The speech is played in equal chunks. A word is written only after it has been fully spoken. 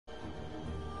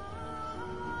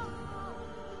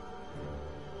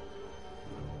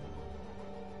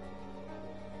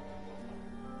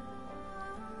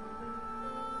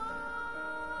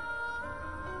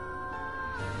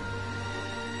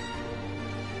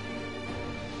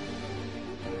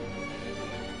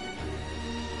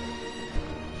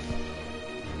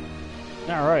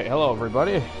Alright, hello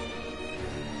everybody.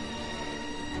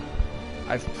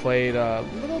 I've played a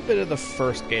little bit of the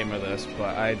first game of this,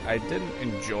 but I didn't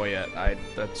enjoy it.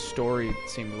 The story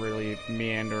seemed really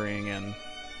meandering and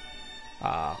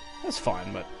it was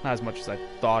fun, but not as much as I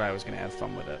thought I was going to have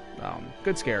fun with it.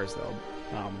 Good scares though.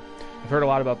 I've heard a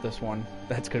lot about this one.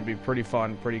 That's going to be pretty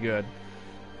fun, pretty good.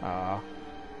 I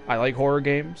like horror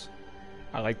games.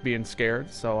 I like being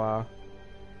scared, so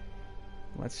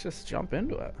let's just jump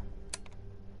into it.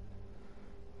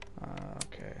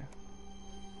 Okay.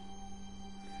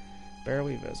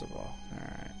 Barely visible.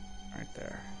 Alright. Right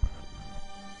there.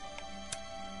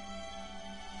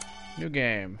 New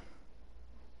game.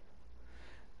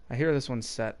 I hear this one's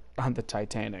set on the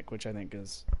Titanic, which I think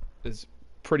is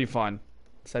pretty fun.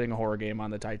 Setting a horror game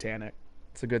on the Titanic.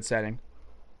 It's a good setting.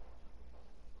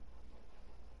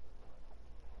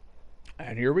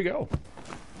 And here we go.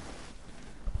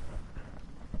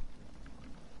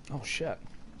 Oh, shit.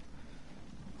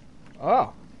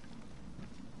 Oh.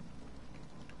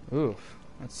 Oof.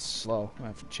 That's slow. I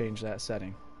have to change that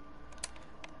setting.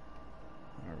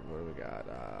 What do we got?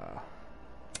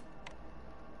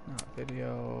 Not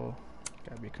video.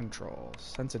 Gotta be controls.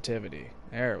 Sensitivity.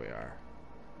 There we are.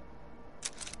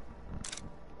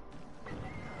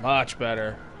 Much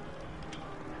better.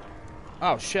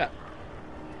 Oh, shit.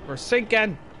 We're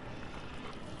sinking.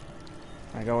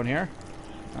 Can I go in here?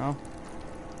 No.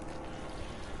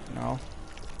 No.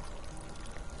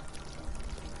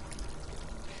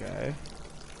 Okay.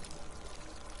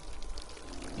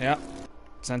 Yep.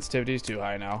 Sensitivity's too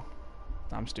high now.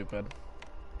 I'm stupid.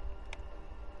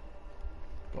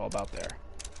 Go about there.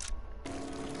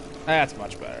 That's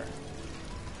much better.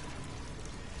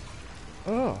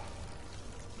 Oh.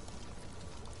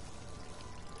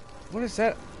 What is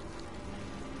that?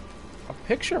 A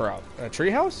picture of a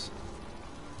treehouse?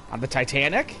 On the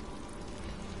Titanic?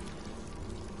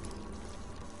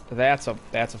 That's a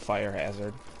fire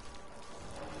hazard.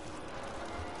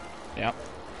 Yep.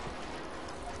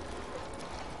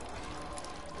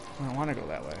 I don't want to go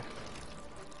that way.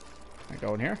 Can I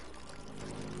go in here?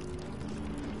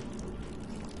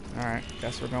 Alright,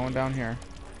 guess we're going down here.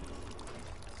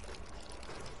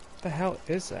 What the hell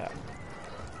is that?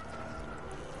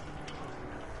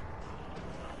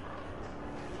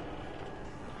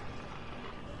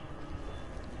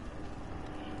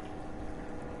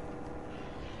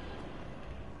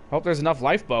 Hope there's enough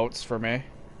lifeboats for me.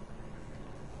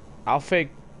 I'll fake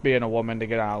being a woman to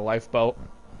get on a lifeboat.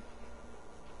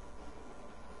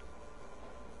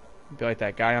 Be like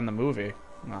that guy on the movie.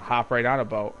 I'm gonna hop right on a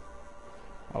boat.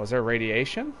 Oh, is there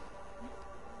radiation?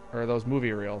 Or are those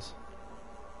movie reels?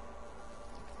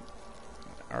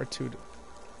 R2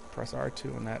 press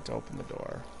R2 and that to open the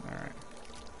door. Alright.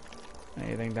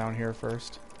 Anything down here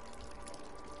first?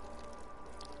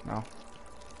 No.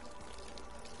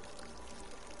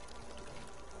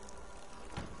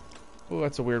 Ooh,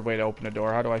 that's a weird way to open a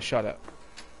door. How do I shut it?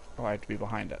 Oh, I have to be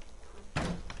behind it.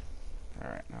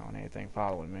 Alright, now anything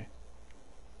following me.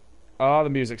 Oh, the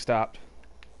music stopped.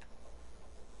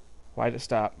 Why'd it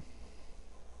stop?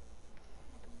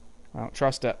 I don't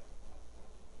trust it.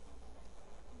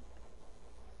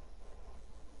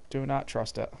 Do not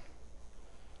trust it.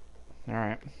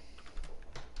 Alright.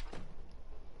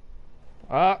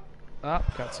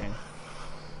 Cutscene.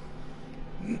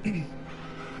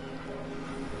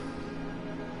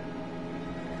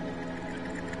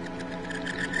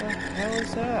 What the hell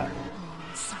is that?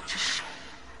 Such a shame.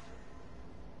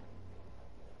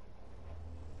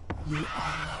 You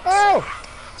are. Oh!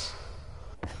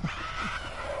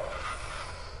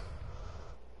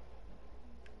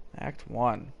 Act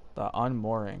 1. The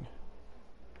Unmooring.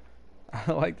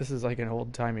 I like this is like an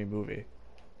old-timey movie.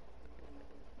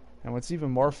 And what's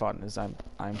even more fun is I'm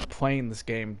playing this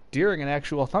game during an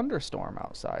actual thunderstorm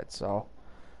outside, so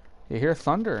you hear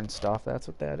thunder and stuff, that's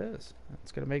what that is.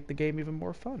 It's going to make the game even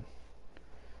more fun.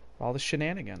 All the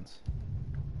shenanigans.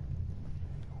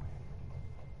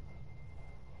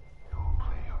 You will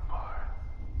play your part.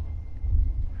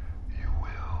 You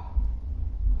will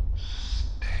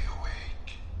stay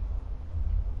awake.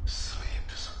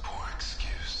 Sleep is a poor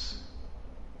excuse.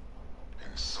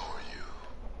 And so are you.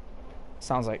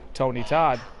 Sounds like Tony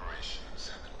Todd. Preparations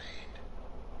have been made.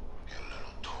 Your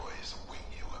little toys await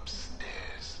you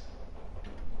upstairs.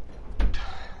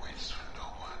 Time waits for no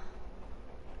one.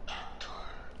 Actor,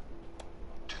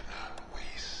 do not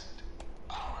waste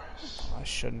hours. I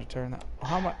shouldn't have turned that.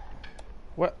 How much?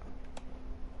 What?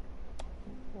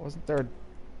 Wasn't there a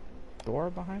door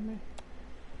behind me?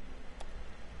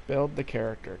 Build the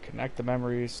character. Connect the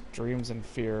memories, dreams, and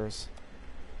fears.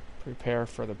 Prepare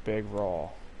for the big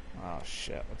roll. Oh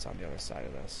shit, what's on the other side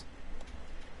of this?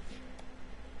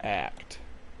 Act.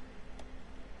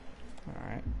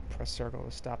 Alright. Press circle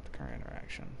to stop the current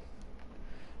interaction.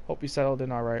 Hope you settled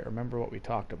in alright. Remember what we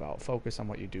talked about. Focus on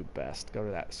what you do best. Go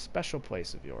to that special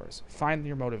place of yours. Find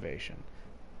your motivation.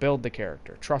 Build the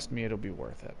character. Trust me, it'll be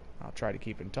worth it. I'll try to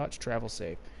keep in touch. Travel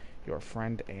safe. Your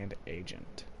friend and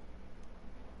agent.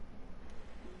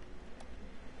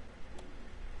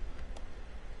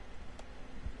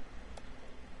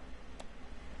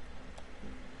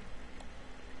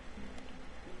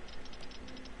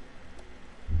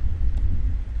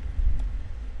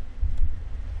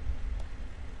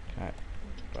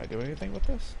 Do I do anything with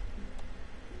this?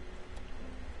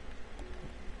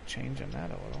 Changing that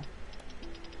a little.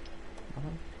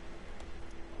 Nothing.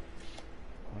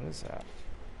 What is that?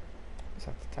 Is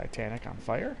that the Titanic on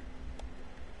fire?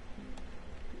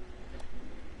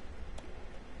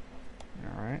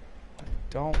 Alright. I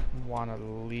don't want to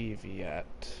leave yet.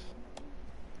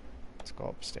 Let's go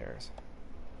upstairs.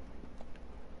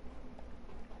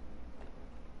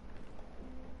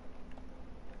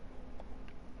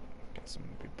 Guess I'm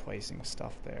going to be placing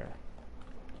stuff there.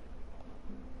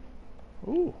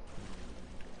 Ooh.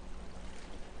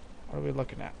 What are we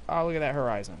looking at? Oh, look at that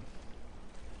horizon.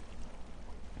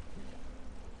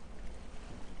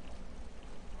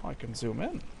 Oh, I can zoom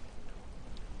in.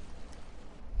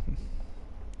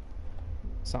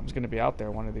 Something's going to be out there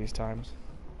one of these times.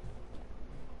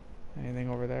 Anything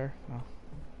over there? No.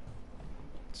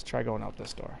 Let's try going out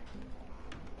this door.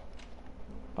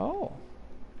 Oh.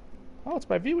 Oh, it's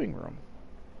my viewing room.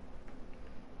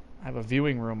 I have a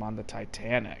viewing room on the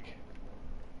Titanic.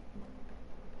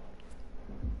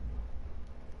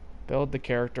 Build the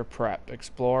character prep.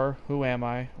 Explore. Who am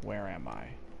I? Where am I?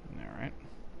 Alright.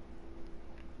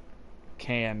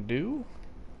 Can do.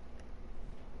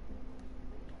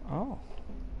 Oh.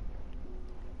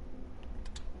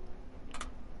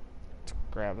 Let's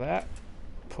grab that.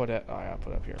 Put it. Oh, yeah,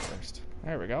 put it up here first.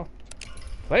 There we go.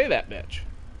 Play that bitch.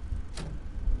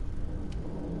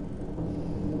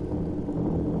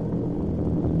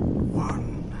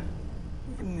 One,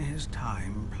 in his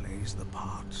time, plays the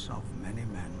parts of many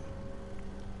men.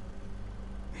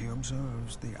 He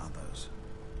observes the others,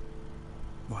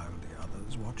 while the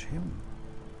others watch him.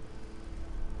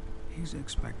 He's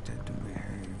expected to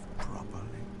behave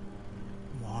properly,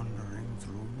 wandering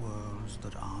through worlds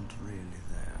that aren't really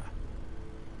there.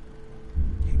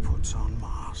 He puts on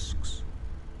masks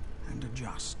and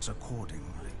adjusts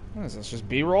accordingly. What is this, just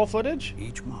B-roll footage?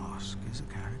 Each mask is a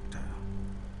character.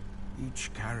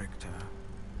 Each character,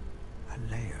 a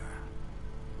layer.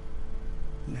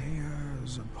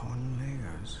 Layers upon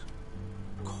layers,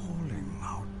 calling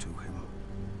out to him.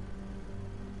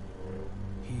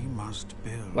 He must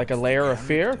build Like a layer the of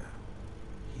fear? character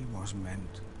he was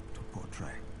meant to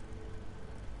portray,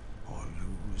 or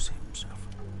lose himself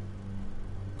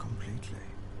completely.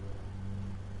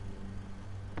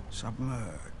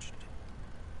 Submerged,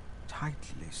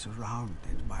 tightly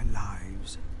surrounded by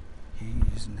lives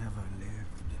he's never lived.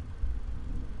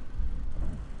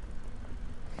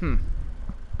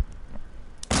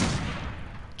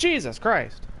 Jesus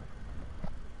Christ.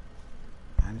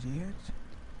 And yet,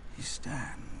 he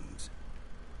stands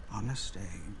on a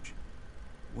stage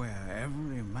where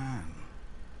every man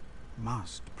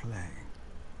must play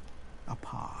a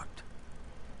part.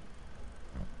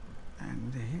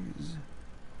 And his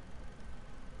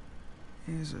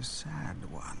is a sad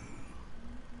one.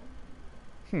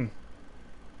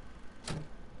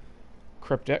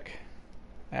 Cryptic.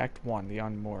 Act 1, the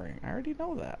unmooring. I already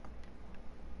know that.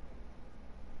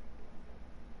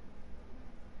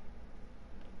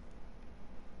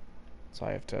 So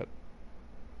I have to...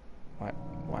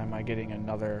 Why am I getting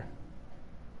another...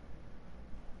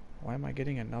 Why am I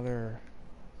getting another...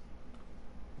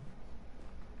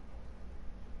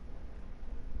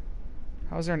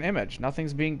 How is there an image?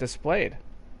 Nothing's being displayed.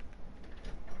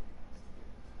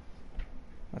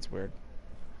 That's weird.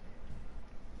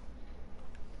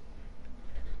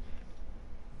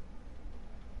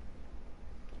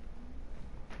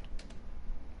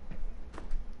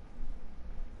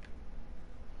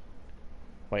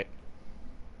 Wait.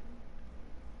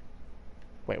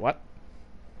 Wait, what?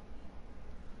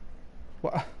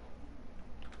 What?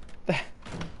 That's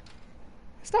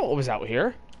not what was out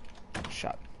here.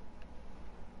 Shut.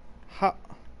 Huh.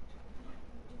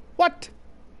 What?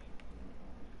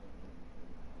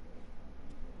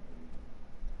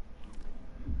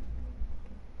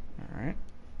 Alright.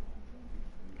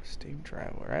 Steam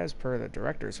Traveler. As per the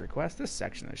director's request, this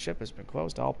section of the ship has been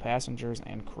closed to all passengers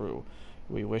and crew.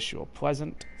 We wish you a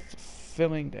pleasant,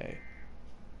 fulfilling day.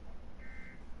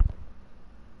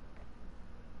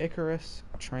 Icarus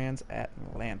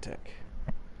Transatlantic.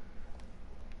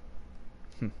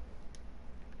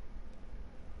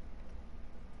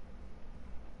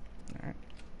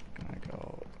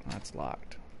 That's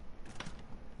locked.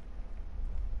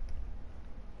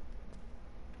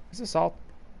 Is this all...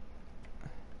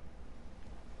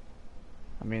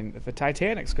 I mean, if the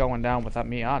Titanic's going down without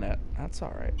me on it, that's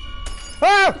alright.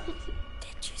 Ah!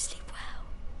 Did you sleep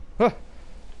well? Huh.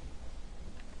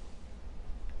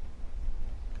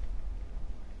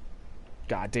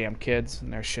 Goddamn kids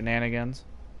and their shenanigans.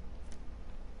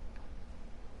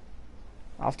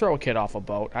 I'll throw a kid off a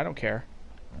boat. I don't care.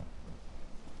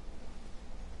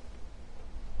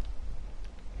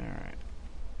 Alright.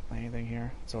 Anything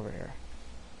here? It's over here.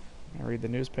 I read the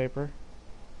newspaper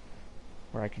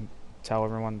where I can tell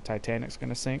everyone the Titanic's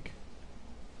gonna sink.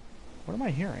 What am I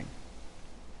hearing?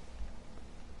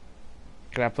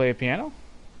 Can I play a piano?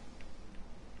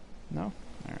 No?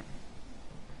 Alright.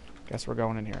 Guess we're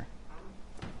going in here.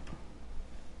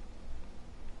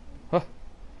 Huh.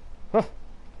 Huh.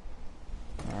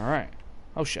 Alright.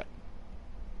 Oh shit.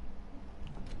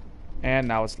 And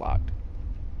now it's locked.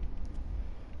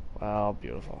 Well,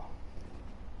 beautiful.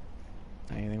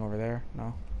 Anything over there?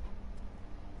 No?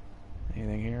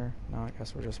 Anything here? No, I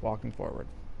guess we're just walking forward.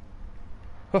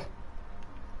 Huh.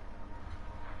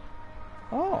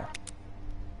 Oh.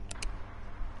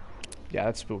 Yeah,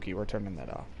 that's spooky. We're turning that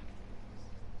off.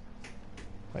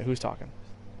 Wait, who's talking?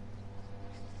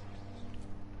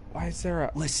 Why is there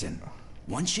a... Listen,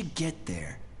 once you get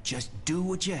there, just do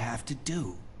what you have to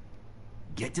do.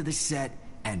 Get to the set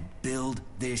and build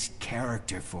this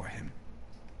character for him.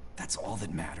 That's all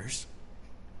that matters.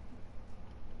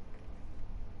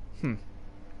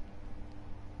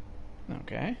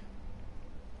 Okay.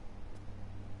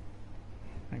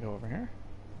 Can I go over here?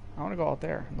 I want to go out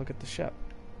there and look at the ship.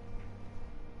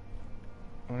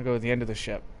 I want to go to the end of the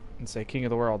ship and say King of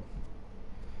the World.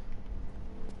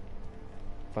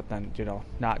 But then, you know,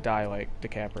 not die like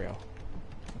DiCaprio.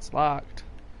 It's locked.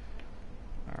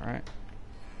 Alright.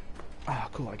 Ah,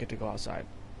 cool, I get to go outside.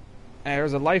 And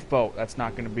there's a lifeboat. That's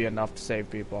not going to be enough to save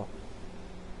people.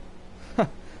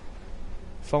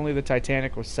 If only the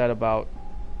Titanic was set about,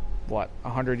 what,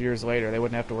 100 years later, they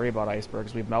wouldn't have to worry about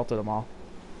icebergs. We've melted them all.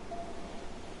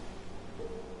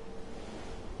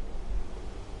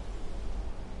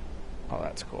 Oh,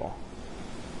 that's cool.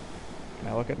 Can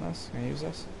I look at this? Can I use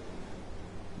this?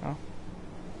 No?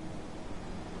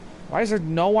 Why is there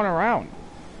no one around?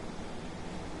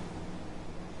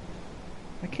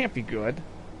 That can't be good.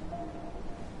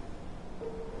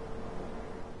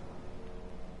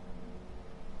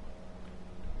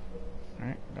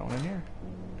 Alright, going in here.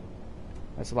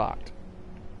 That's locked.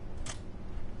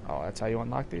 Oh, that's how you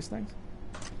unlock these things?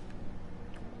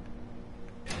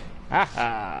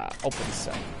 Haha! Open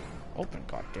cell. Open,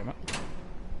 goddammit.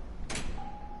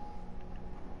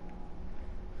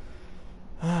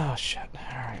 Oh, shit.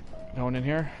 Alright. Going in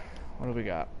here. What do we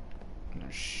got? I'm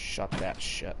gonna shut that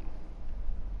shit.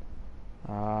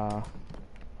 Huh?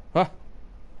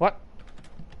 What?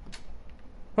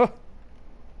 Huh?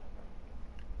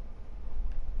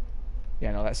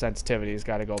 Yeah, no, that sensitivity's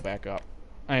gotta go back up.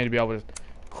 I need to be able to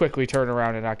quickly turn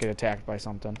around and not get attacked by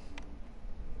something.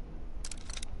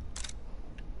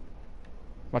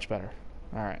 Much better.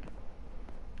 Alright.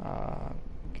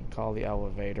 Can call the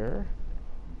elevator.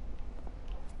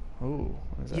 Ooh,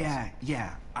 what is that?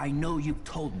 Yeah. I know you've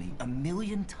told me a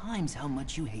million times how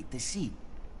much you hate the sea.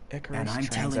 Icarus And I'm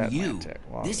telling you, Transatlantic.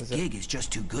 Well, this is it- gig is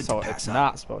just too good So to pass it's up.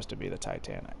 not supposed to be the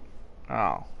Titanic.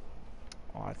 Oh.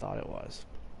 Oh, I thought it was.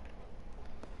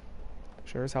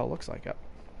 Sure as hell looks like it.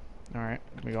 Alright,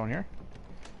 can we go in here?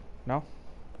 No?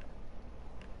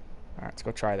 Alright, let's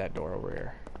go try that door over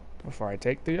here. Before I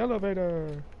take the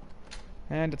elevator.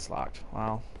 And it's locked.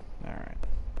 Well, alright.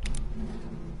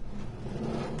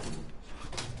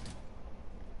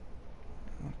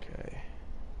 Okay.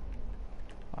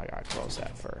 I gotta close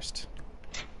that first.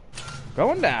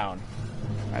 Going down,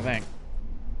 I think.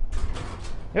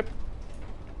 Yep.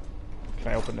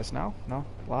 Can I open this now? No?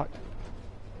 Locked?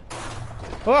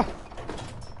 Oh!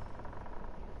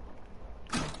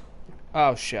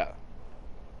 Oh, shit.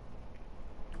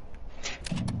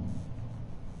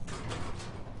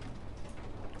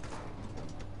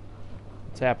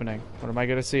 What's happening? What am I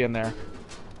gonna see in there?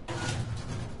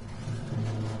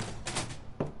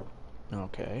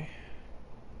 Okay.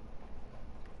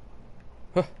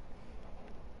 Huh.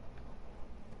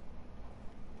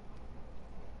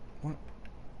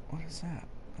 What is that?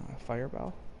 A fire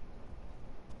bell?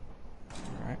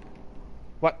 Alright.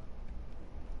 What?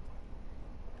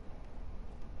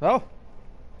 Oh!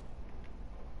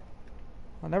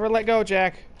 I'll never let go,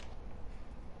 Jack.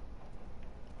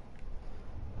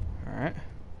 Alright.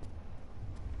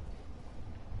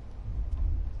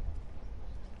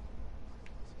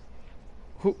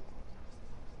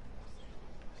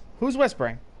 Who's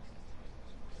whispering?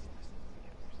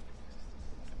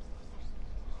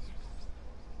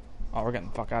 Oh, we're getting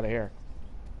the fuck out of here.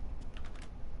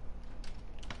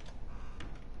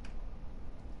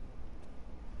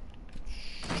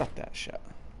 Shut that shit.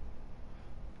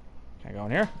 Can I go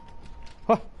in here?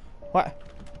 Huh. What?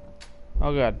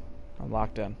 Oh, good. I'm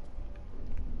locked in.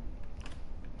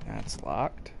 That's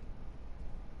locked.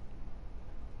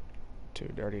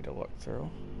 Too dirty to look through.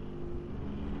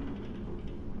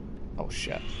 Oh,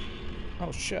 shit.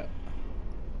 Oh, shit.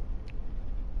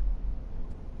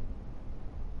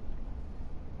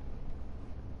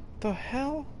 The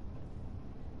hell?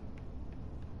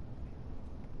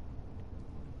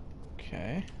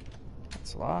 Okay.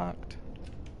 That's locked.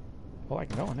 Oh, I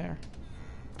can go in there.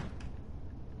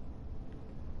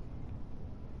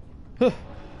 Huh.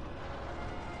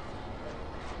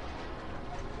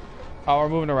 Oh, we're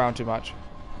moving around too much.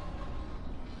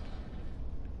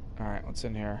 Alright, what's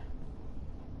in here?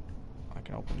 I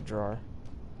can open the drawer.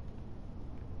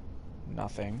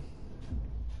 Nothing.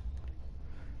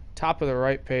 Top of the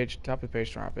right page, top of the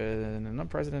page drop. In an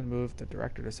unprecedented move, the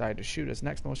director decided to shoot his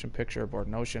next motion picture aboard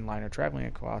an ocean liner traveling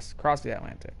across the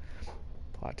Atlantic.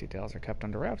 Plot details are kept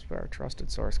under wraps, but our trusted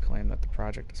source claimed that the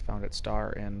project has found its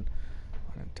star in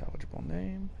unintelligible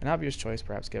name. An obvious choice,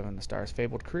 perhaps given the star's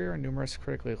fabled career and numerous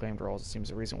critically acclaimed roles. It seems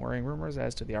the recent worrying rumors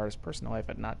as to the artist's personal life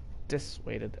had not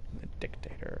dissuaded the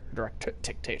director.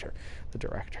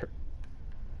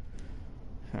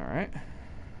 All right.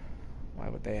 Why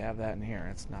would they have that in here?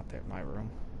 It's not there in my room.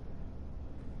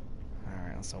 All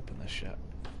right, let's open this shit.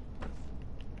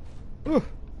 Ooh. All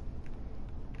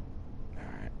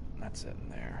right, that's it in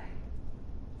there.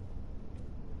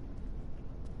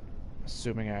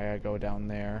 Assuming I go down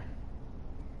there.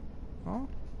 Oh,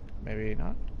 maybe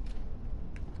not.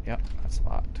 Yep, that's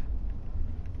locked.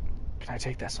 Can I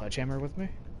take that sledgehammer with me?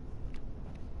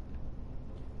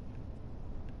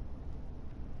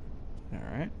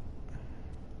 Alright.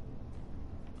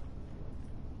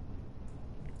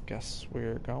 Guess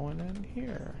we're going in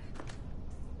here.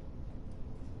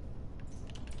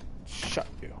 Shut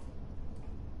you.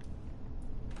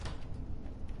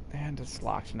 And it's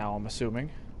locked now, I'm assuming.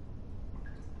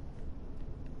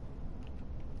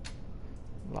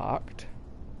 Locked.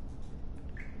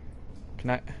 Can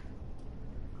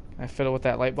I fiddle with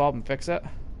that light bulb and fix it?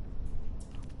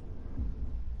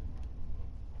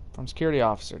 From security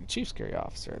officer to chief security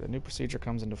officer, the new procedure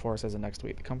comes into force as of next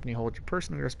week. The company holds you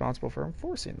personally responsible for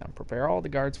enforcing them. Prepare all the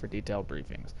guards for detailed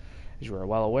briefings. As you are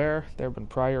well aware, there have been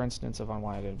prior incidents of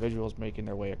unwanted individuals making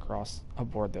their way across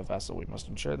aboard the vessel. We must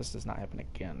ensure this does not happen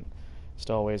again.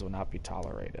 Stowaways will not be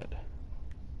tolerated.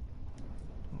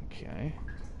 Okay.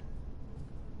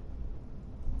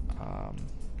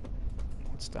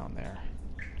 What's down there?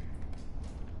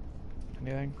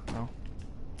 Anything? No?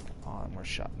 Oh, and we're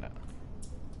shutting it.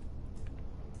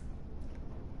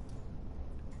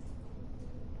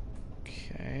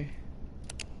 Okay.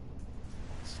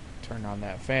 Let's turn on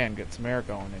that fan, get some air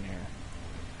going in here.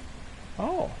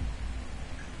 Oh.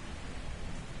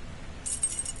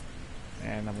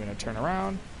 And I'm going to turn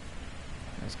around.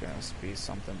 There's going to be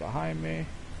something behind me.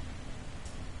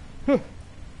 Whew.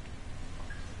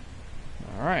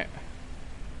 Alright.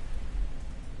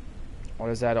 What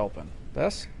does that open?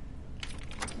 This?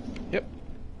 Yep.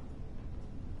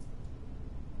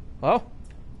 Hello?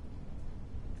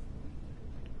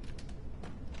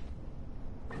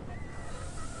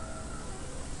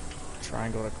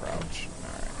 Triangle to crouch.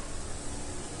 Alright.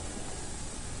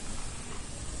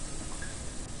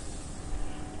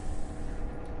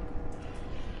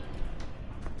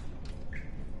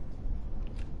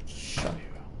 Shut you.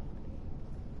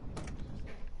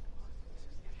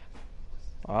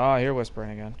 Ah, you're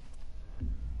whispering again.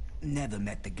 Never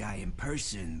met the guy in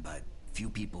person, but few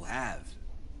people have.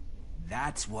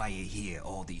 That's why you hear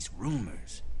all these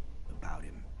rumors about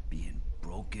him being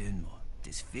broken or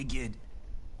disfigured.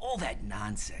 All that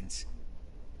nonsense.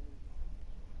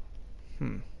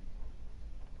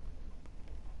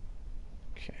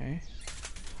 Okay.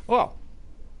 Whoa!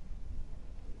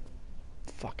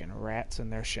 Fucking rats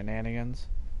and their shenanigans.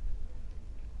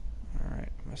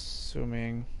 Alright, I'm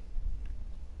assuming...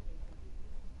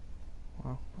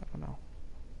 Well, I don't know.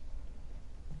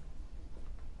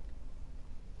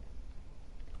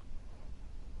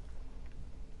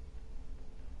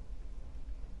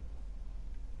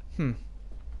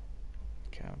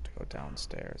 Okay, I have to go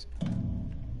downstairs.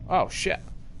 Oh, shit.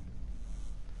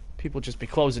 People just be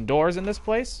closing doors in this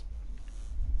place?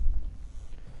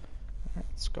 Alright,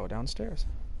 let's go downstairs.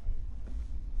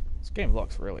 This game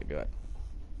looks really good.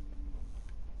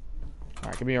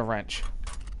 Alright, give me a wrench.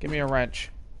 Give me a wrench.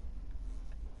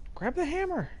 Grab the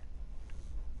hammer.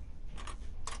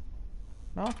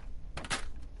 No?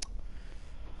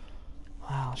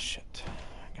 Well, shit.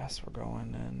 I guess we're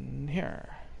going in here.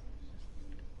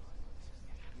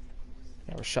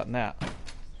 Yeah, we're shutting that.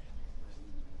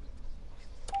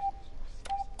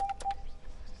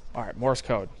 Alright, Morse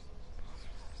code.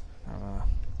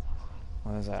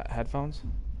 What is that? Headphones?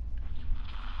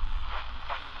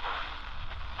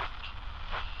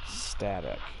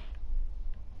 Static.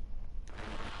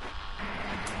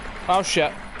 Oh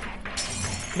shit.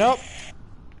 Nope.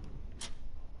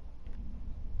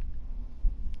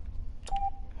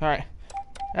 Alright.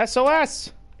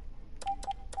 SOS!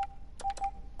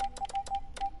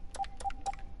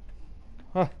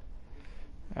 Huh.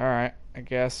 Alright, I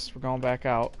guess we're going back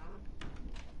out.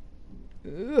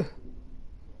 Ugh.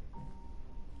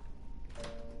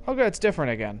 Oh good, it's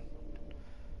different again.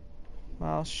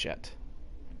 Well, shit.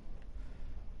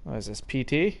 What is this,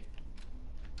 PT?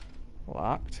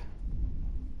 Locked.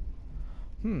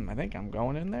 I think I'm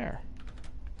going in there.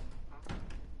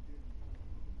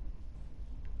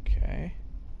 Okay.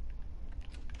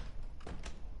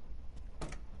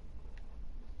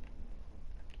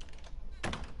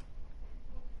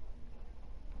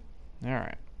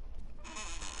 Alright.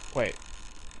 Wait.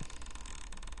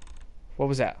 What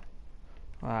was that?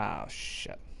 Oh,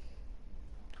 shit.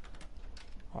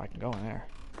 Oh, I can go in there.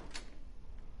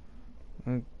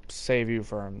 I'll save you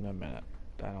for a minute.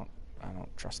 I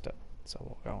don't trust it. So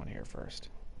we'll go in here first.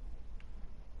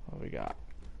 What do we got?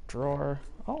 Drawer.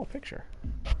 Oh, a picture.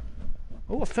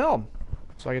 Oh, a film.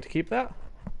 So I get to keep that?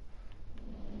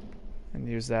 And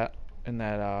use that in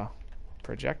that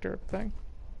projector thing?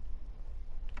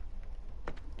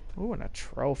 Ooh, and a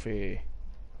trophy.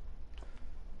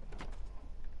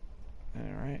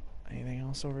 Alright. Anything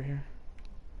else over here?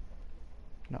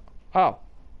 No. Oh.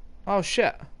 Oh,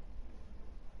 shit.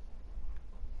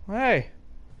 Hey.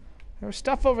 There was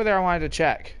stuff over there I wanted to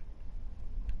check.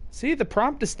 See, the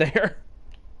prompt is there.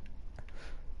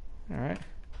 Alright.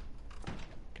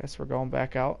 Guess we're going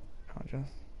back out. I'll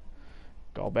just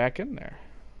go back in there.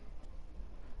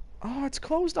 Oh, it's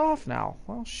closed off now.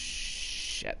 Well,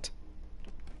 shit.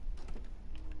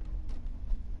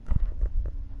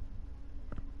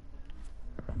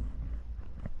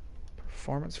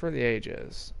 Performance for the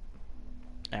ages.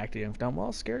 Acting if done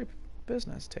well, scary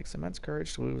business. Takes immense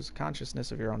courage to lose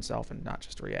consciousness of your own self and not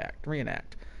just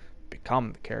reenact.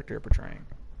 Become the character you're portraying.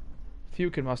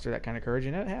 Few can muster that kind of courage,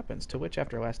 and it happens. To which,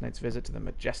 after last night's visit to the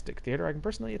Majestic Theater, I can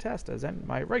personally attest, as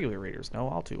my regular readers know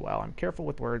all too well, I'm careful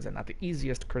with words and not the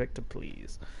easiest critic to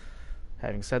please.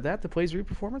 Having said that, the play's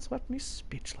re-performance left me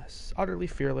speechless. Utterly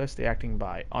fearless, the acting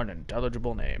by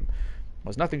unintelligible name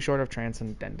was nothing short of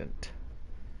transcendent.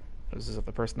 It was as if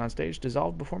the person on stage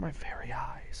dissolved before my very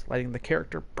eyes, letting the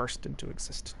character burst into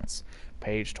existence.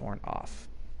 Page torn off.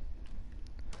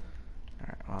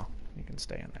 Alright, well, you can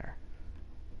stay in there.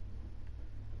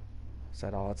 Is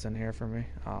that all that's in here for me?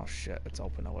 Oh shit, it's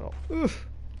open a little. Oof.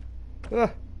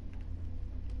 Ugh.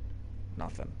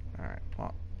 Nothing. Alright,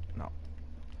 well, no.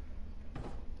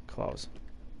 Close.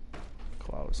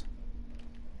 Close.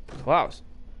 Close.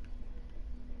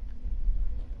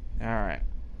 Alright.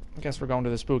 I guess we're going to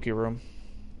the spooky room.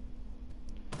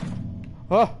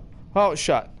 Oh! Oh,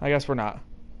 shut. I guess we're not.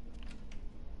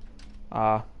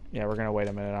 Yeah, we're gonna wait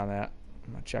a minute on that.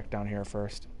 I'm gonna check down here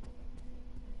first.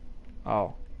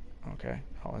 Oh. Okay.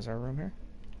 Oh, is there a room here?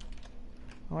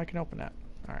 Oh, I can open that.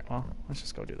 Alright, well, let's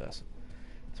just go do this.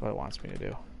 That's what it wants me to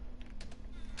do.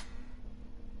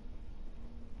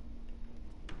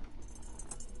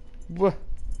 Whoa.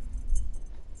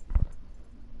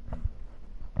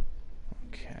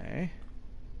 Okay.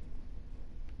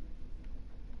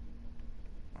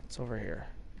 What's over here?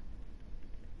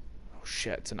 Oh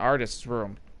shit, it's an artist's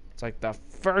room. It's like the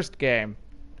first game.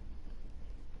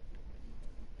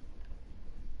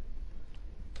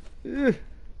 Ugh.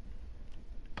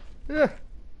 Ugh.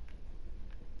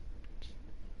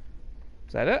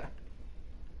 Is that it?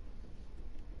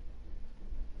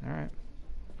 Alright.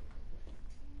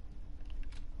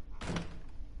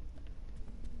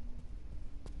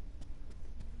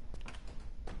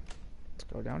 Let's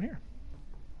go down here.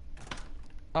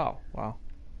 Oh, well.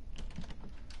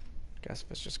 Guess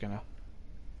if it's just gonna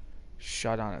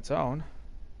shut on its own.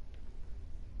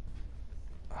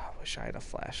 Oh, I wish I had a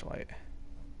flashlight.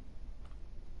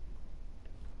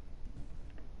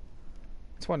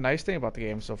 That's one nice thing about the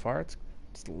game so far. It's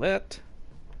lit.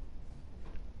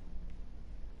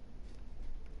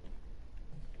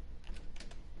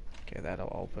 Okay,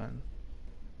 that'll open.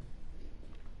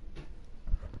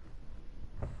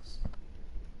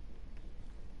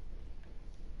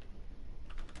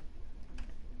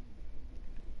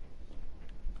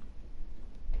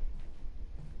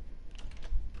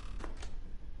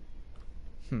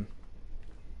 Hmm.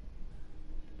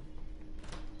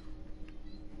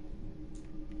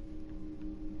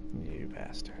 You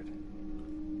bastard.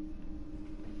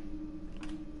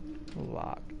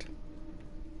 Locked.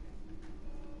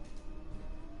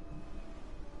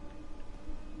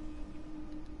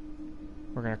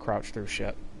 We're gonna crouch through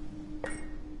shit.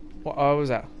 What was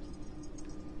that?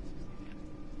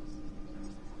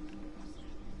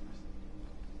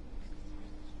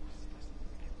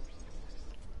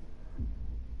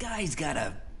 Guy's got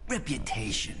a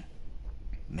reputation.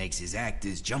 Makes his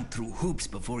actors jump through hoops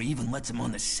before he even lets them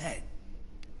on the set.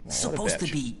 Well, Supposed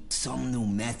to be some new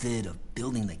method of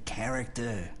building the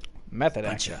character. Method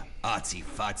Bunch actor. of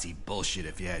artsy-fartsy bullshit,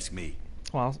 if you ask me.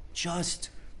 Well, Just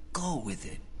go with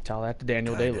it. tell that to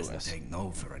Daniel Guy doesn't Day-Lewis. take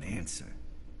no for an answer.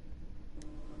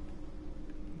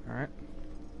 Alright.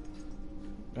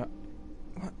 What?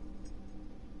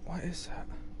 What is that?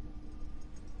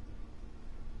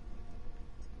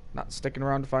 Not sticking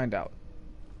around to find out.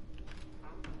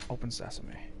 Open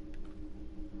sesame.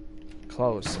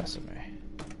 Close sesame.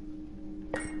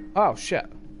 Oh, shit.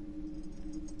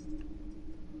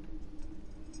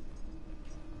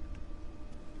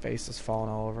 Face is falling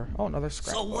all over. Oh, another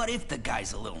scrap. So what if the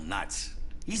guy's a little nuts?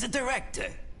 He's a director.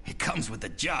 It comes with the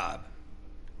job.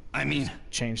 I mean,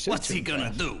 Changed his what's he tune gonna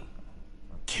fast. do?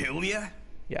 Kill ya?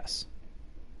 Yes.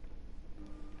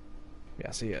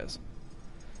 Yes, he is.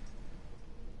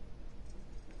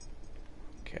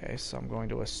 Okay, so I'm going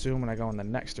to assume when I go in the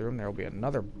next room, there will be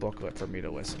another booklet for me to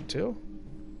listen to.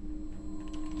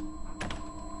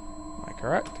 Am I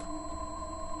correct?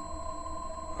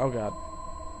 Oh, God.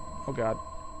 Oh, God.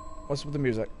 What's with the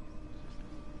music?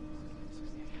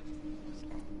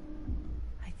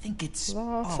 I think it's The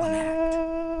all an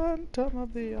act. Phantom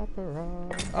of the Opera.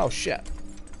 Oh, shit.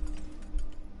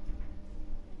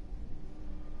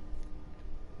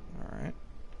 Alright.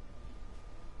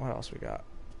 What else we got?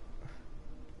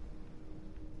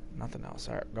 Nothing else.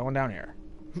 Alright, going down here.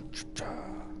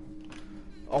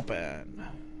 Open.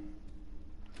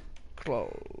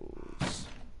 Close.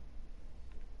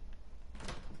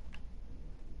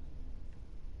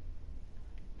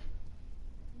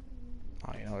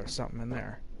 Oh, you know, there's something in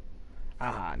there.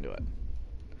 Ah, I knew it.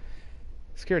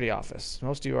 Security office.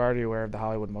 Most of you are already aware of the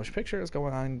Hollywood motion picture is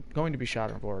going to be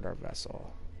shot on board our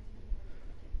vessel.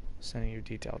 Sending you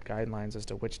detailed guidelines as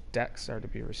to which decks are to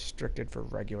be restricted for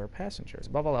regular passengers.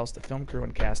 Above all else, the film crew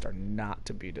and cast are not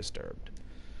to be disturbed.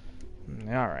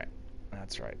 All right,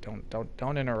 that's right.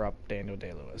 Don't interrupt Daniel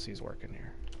Day-Lewis. He's working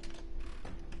here.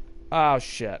 Oh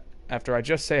shit! After I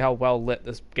just say how well lit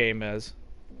this game is.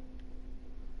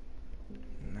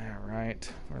 All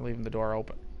right, we're leaving the door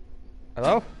open.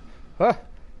 Hello? Huh?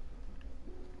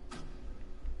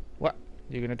 What?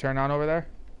 You gonna turn on over there?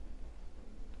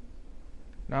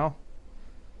 No?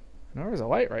 No, there's a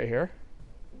light right here.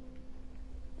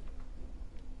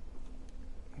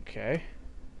 Okay.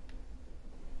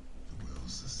 The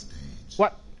world's a stage.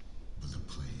 What? But the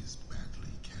play is badly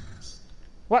cast.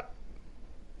 What?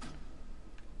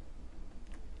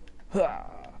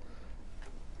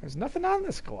 There's nothing on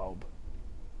this globe.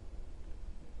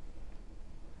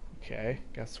 Okay,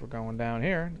 guess we're going down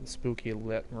here, the spooky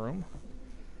lit room.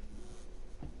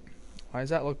 Why does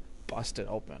that look busted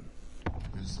open?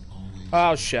 There's always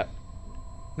Oh shit.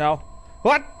 No.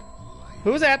 What?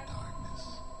 Who's that? darkness.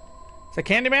 Is that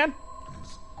Candyman?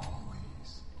 There's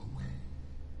always a way.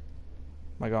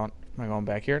 Am I going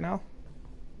back here now?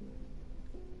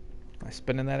 Am I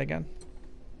spinning that again?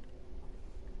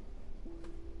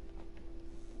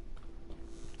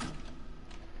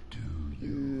 Do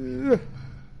you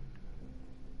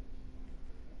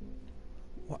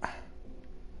What?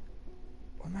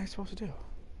 What am I supposed to do? Am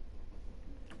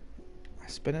I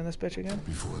spinning this bitch again?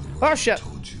 before the Oh world shit.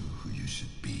 told you who you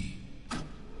should be?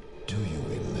 Do you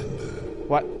remember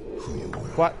What? who you were?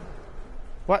 What?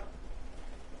 What?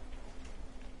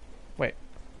 Wait.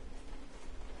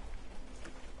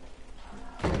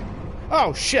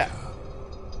 Oh shit.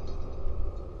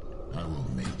 I will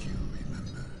make you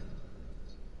remember.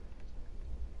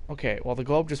 Okay, well the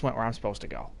globe just went where I'm supposed to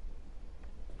go.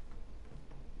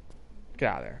 Get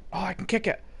out of there. Oh, I can kick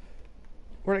it.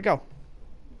 Where'd it go?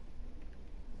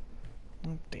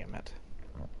 Oh, damn it.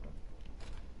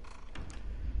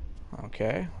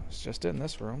 Okay, it's just in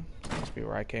this room. Must be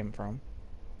where I came from.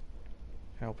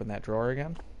 Can I open that drawer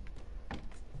again?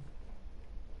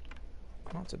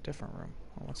 Oh, it's a different room.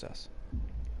 Oh, what's this?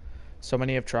 So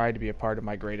many have tried to be a part of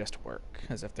my greatest work.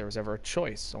 As if there was ever a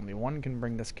choice. Only one can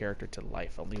bring this character to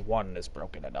life. Only one is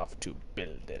broken enough to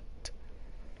build it.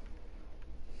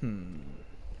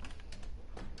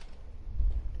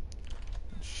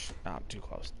 Not too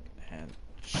close. And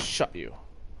shut you.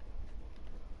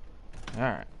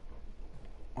 Alright.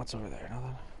 What's over there?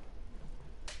 Nothing?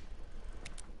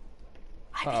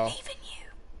 I believe in you.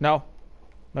 No.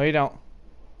 No, you don't.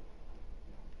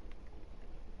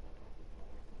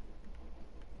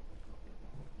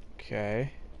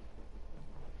 Okay.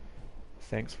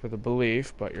 Thanks for the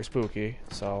belief, but you're spooky,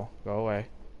 so go away.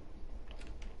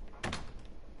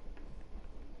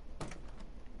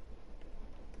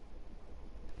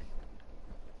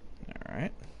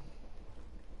 Alright.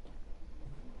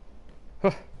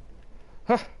 Huh.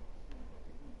 Huh.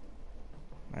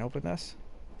 Can I open this?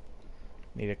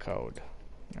 Need a code.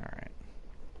 Alright.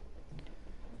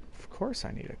 Of course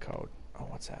I need a code. Oh,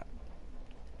 what's that?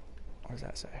 What does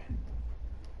that say?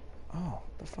 Oh,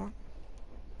 the fuck?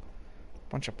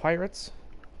 Bunch of pirates?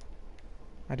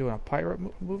 Am I doing a pirate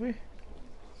movie?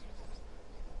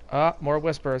 More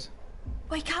whispers.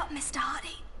 Wake up, Mr.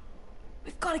 Hardy.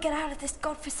 We've got to get out of this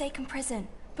godforsaken prison.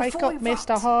 Wake before up, we Mr.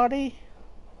 rot. Hardy.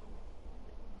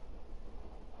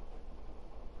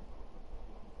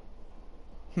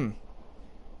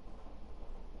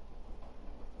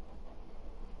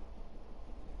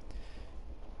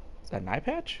 Is that an eye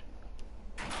patch?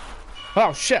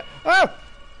 Oh, shit. Oh!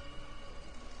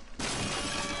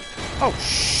 Oh,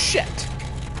 shit!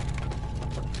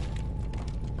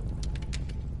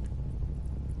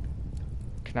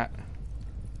 Can I... Am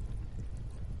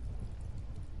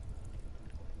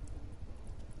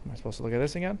I supposed to look at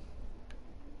this again?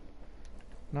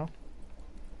 No?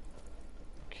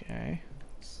 Okay.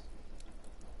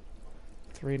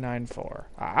 394.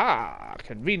 Ah,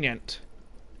 convenient.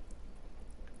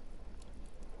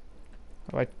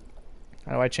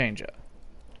 How do I change it?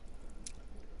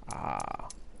 Ah.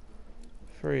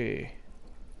 3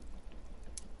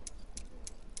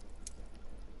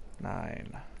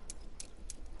 9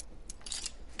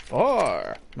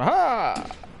 4. Aha!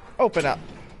 Open up.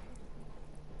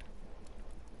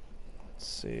 Let's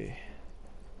see.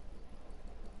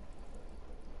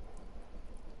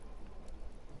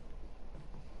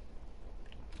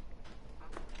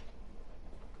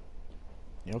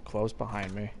 You'll close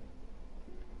behind me.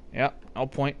 Yep, no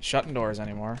point shutting doors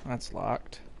anymore. That's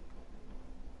locked.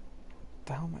 What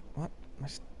the hell am I... What?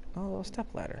 Oh, a little step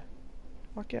ladder.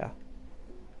 Fuck yeah.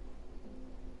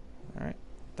 Alright.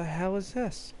 What the hell is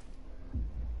this?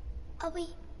 Are we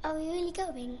really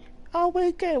going? Oh,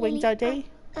 we're going, Really? Daddy.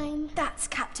 That's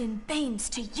Captain Baines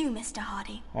to you, Mr.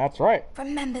 Hardy. That's right.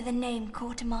 Remember the name,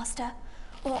 Quartermaster,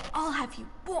 or I'll have you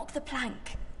walk the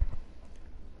plank.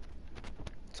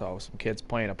 So, some kids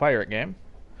playing a pirate game.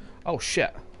 Oh,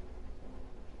 shit.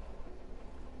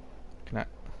 Can I...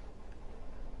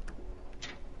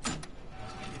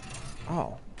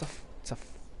 Oh, it's a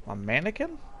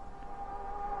mannequin?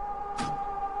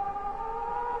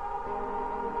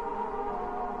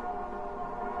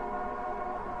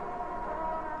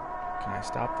 Can I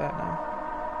stop that now?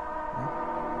 No?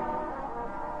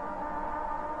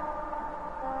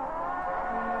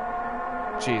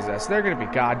 Jesus, there are gonna be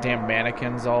goddamn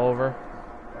mannequins all over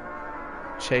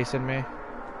chasing me.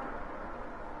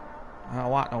 I don't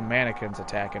want no mannequins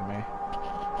attacking me.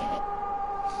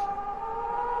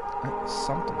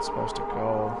 Something's supposed to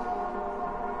go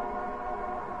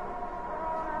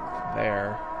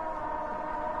there.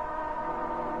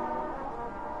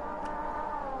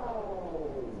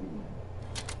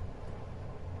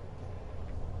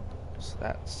 So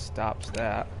that stops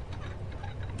that.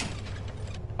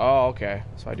 Oh, okay.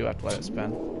 So I do have to let it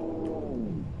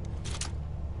spin.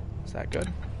 Is that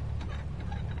good?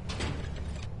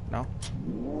 No?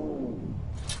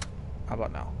 How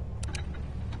about now?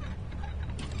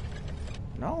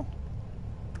 No?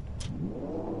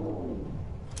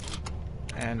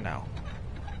 And now.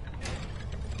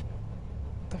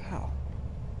 What the hell?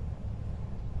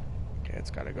 Okay,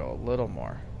 it's gotta go a little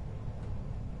more.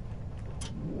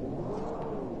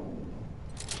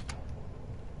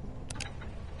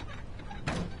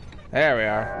 There we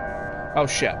are. Oh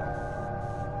shit.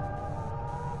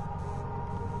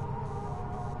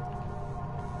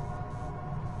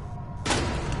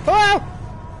 Oh!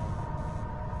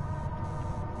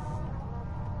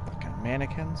 Fucking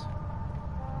mannequins.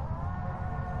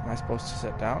 Am I supposed to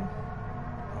sit down?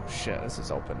 Oh shit, this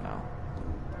is open now.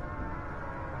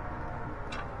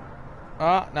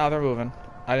 Ah, now they're moving.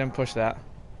 I didn't push that.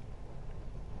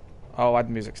 Oh, why'd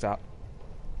the music stop?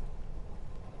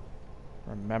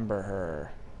 Remember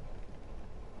her.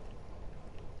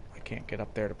 I can't get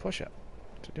up there to push it,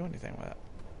 to do anything with it.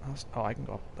 Oh, I can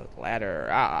go up the ladder.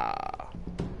 Ah.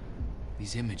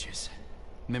 These images,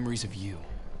 memories of you,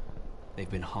 they've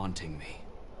been haunting me.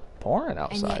 Pouring And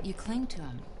outside. yet you cling to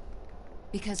him.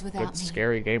 Because without Good, me,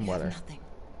 scary game you have weather. nothing.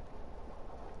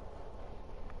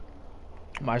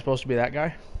 Am I supposed to be that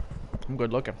guy? I'm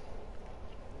good looking.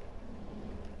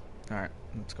 Alright,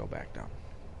 let's go back down.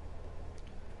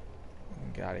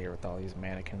 Get out of here with all these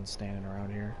mannequins standing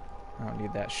around here. I don't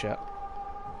need that shit.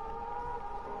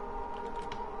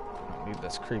 I don't need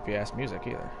this creepy ass music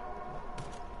either.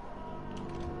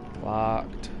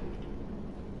 Locked.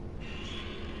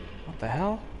 What the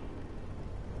hell?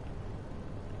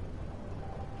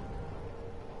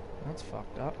 That's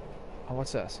fucked up. Oh,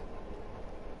 what's this?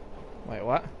 Wait,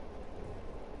 what?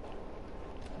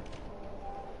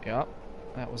 Yep,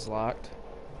 that was locked.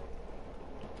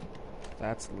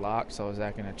 That's locked, so is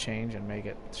that going to change and make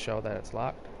it show that it's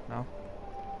locked? No?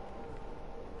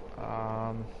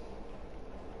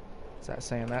 Is that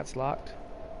saying that's locked?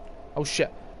 Oh,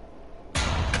 shit.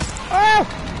 Oh!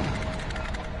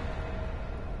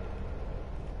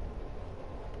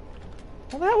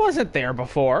 Well, that wasn't there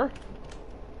before.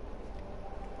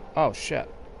 Oh, shit.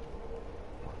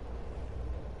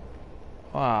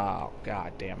 Wow,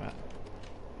 god damn it.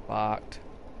 Locked.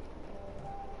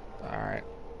 Alright.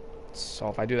 So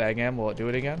if I do that again, will it do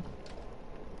it again?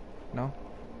 No?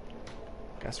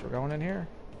 Guess we're going in here.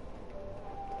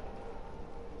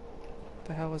 What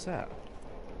the hell is that?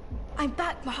 I'm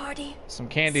back, Mahadi. Some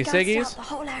candy Scouted ciggies? out the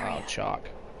whole area. Oh, chalk.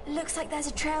 Looks like there's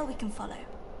a trail we can follow.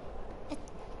 A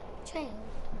trail?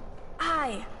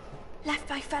 Aye. Left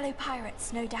by fellow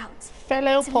pirates, no doubt.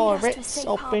 Fellow To lead us to a pirates safe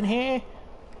up in harbor. here.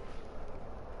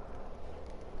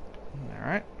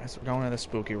 Alright, guess we're going to the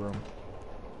spooky room.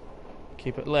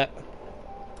 Keep it lit.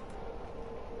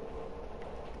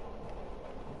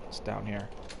 It's down here.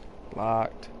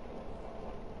 Locked.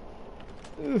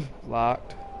 Ugh,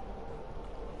 locked.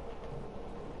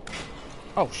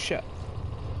 Oh shit.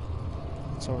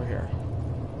 What's over here?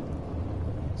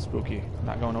 Spooky.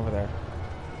 Not going over there.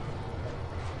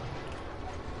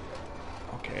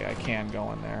 Okay, I can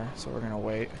go in there, so we're gonna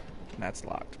wait. And that's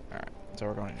locked. Alright, so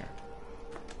we're going in here.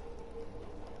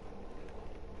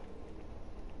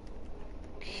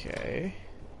 Okay.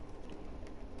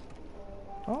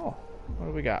 Oh, what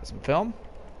do we got? Some film?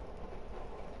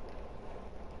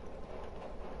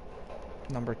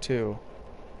 Number 2.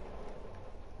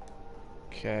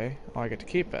 Okay. Oh, I get to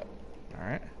keep it.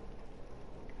 Alright.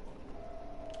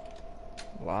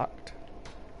 Locked.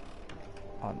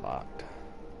 Unlocked.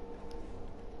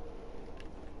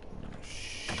 I'm gonna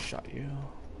shut you.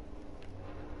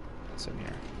 What's in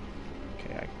here?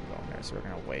 Okay, I can go in there, so we're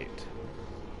gonna wait.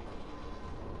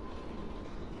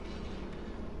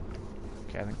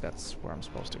 Okay, I think that's where I'm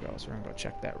supposed to go, so we're gonna go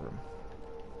check that room.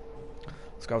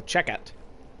 Let's go check it.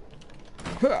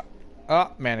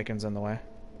 Oh, mannequin's in the way.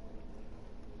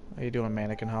 How you doing,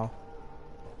 mannequin hall?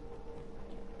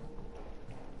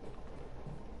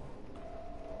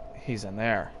 He's in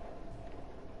there.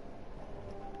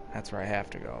 That's where I have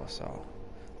to go, so.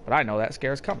 But I know that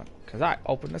scare's coming, because I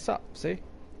opened this up, see?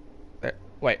 There.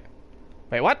 Wait.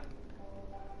 Wait, what?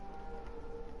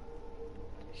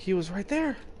 He was right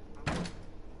there.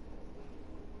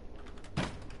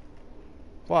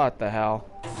 What the hell?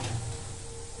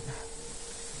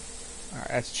 Alright,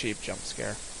 that's cheap jump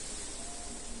scare.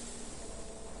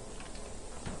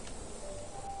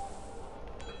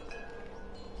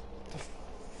 What the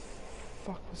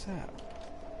fuck was that?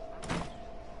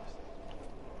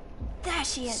 There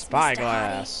she is, Mr.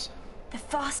 Spyglass. Hardy. The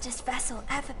fastest vessel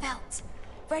ever built.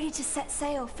 Ready to set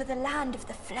sail for the land of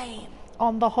the flame.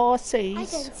 On the I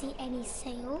horses. don't see any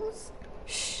sails.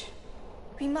 Shh.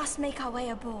 We must make our way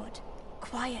aboard.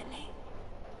 Quietly.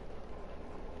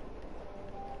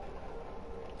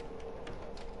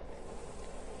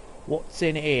 What's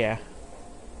in here?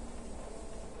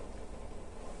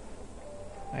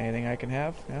 Anything I can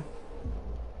have? Yeah.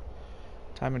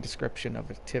 Time and description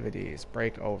of activities.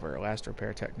 Break over. Last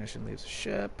repair technician leaves the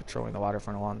ship. Patrolling the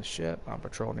waterfront along the ship. On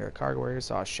patrol near the cargo area.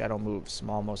 Saw a shadow move.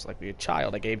 Small, most likely a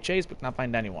child. I gave chase but could not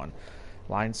find anyone.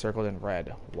 Line circled in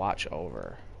red. Watch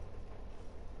over.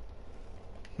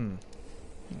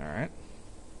 Alright.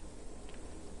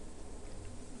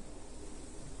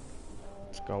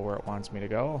 Let's go where it wants me to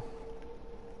go.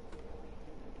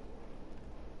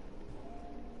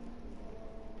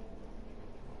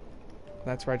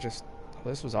 That's where I just...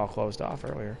 This was all closed off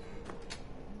earlier.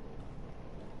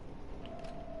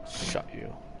 Shut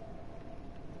you.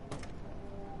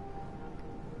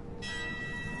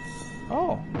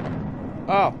 Oh.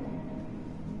 Oh.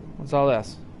 What's all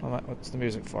this? What's the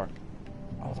music for?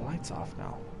 Oh, the light's off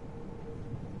now.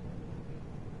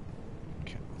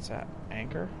 Okay, what's that?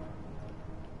 Anchor?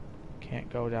 Can't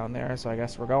go down there, so I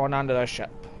guess we're going onto the ship.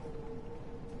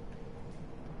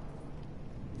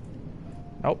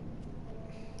 Nope.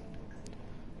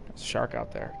 There's a shark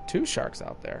out there. 2 sharks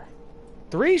out there.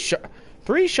 3 sharks.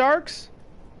 3 sharks?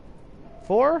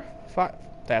 4? 5?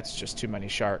 That's just too many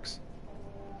sharks.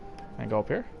 Can I go up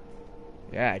here?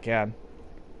 Yeah, I can.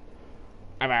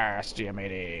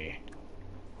 GM80.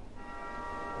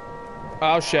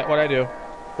 Oh shit, what'd I do?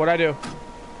 What'd I do?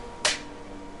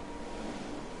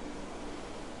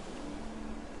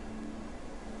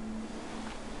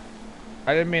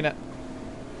 I didn't mean it.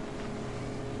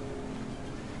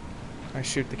 I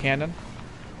shoot the cannon.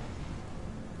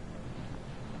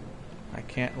 I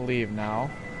can't leave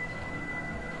now.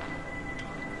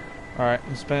 Alright,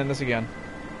 I'm spinning this again.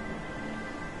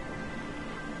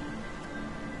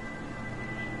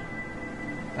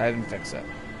 I didn't fix it.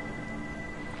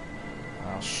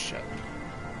 Oh shit.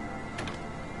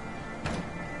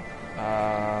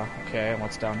 Okay, and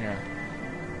what's down here?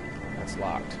 That's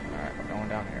locked. Alright, we're going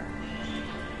down here.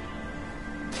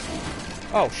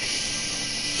 Oh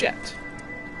shit!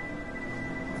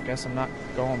 I guess I'm not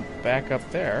going back up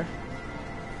there.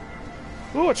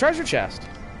 Ooh, a treasure chest!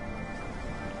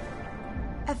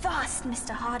 Avast,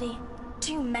 Mr. Hardy.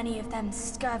 Too many of them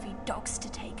scurvy dogs to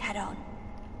take head on.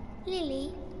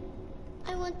 Lily,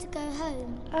 I want to go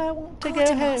home. I want to go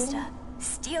Quartermaster, home.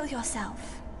 steel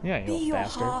yourself. Yeah, you Be old your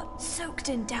bastard. heart soaked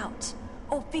in doubt,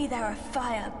 or be there a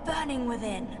fire burning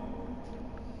within.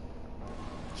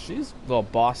 She's a little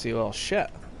bossy little shit.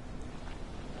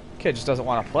 Kid just doesn't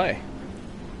want to play.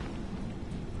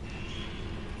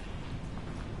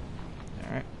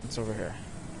 Alright, it's over here.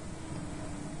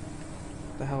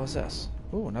 What the hell is this?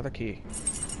 Ooh, another key.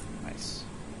 Nice.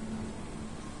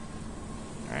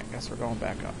 Alright, guess we're going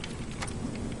back up.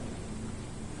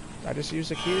 Did I just use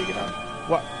the key to get out?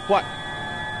 What? What?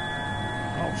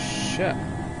 Oh, shit.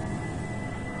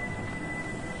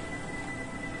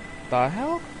 The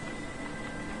hell?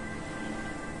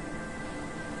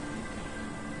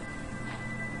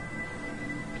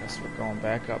 Guess we're going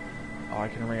back up. Oh, I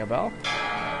can ring a bell?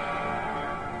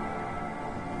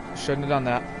 Shouldn't have done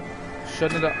that.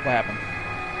 Shouldn't have done... What happened?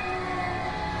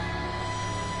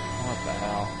 What the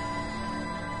hell?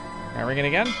 Can I ring it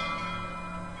again?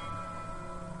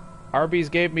 Arby's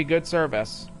gave me good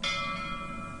service.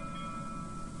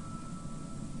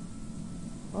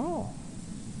 Oh.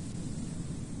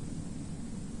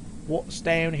 What's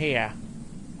down here?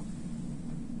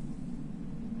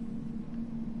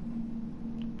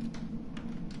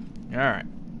 Alright.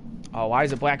 Oh, why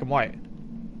is it black and white?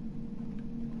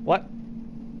 What?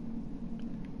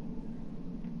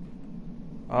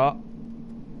 Oh.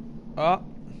 Oh.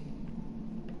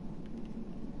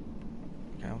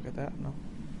 Can I look at that? No.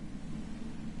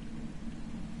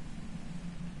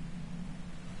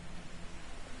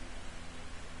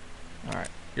 Alright,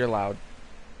 you're loud.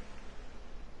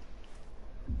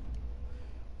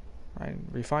 Right,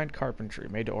 refined carpentry,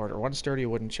 made to order. One sturdy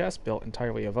wooden chest built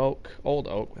entirely of old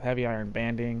oak, with heavy iron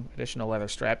banding, additional leather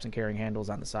straps and carrying handles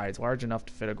on the sides, large enough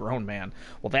to fit a grown man.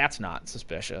 Well, that's not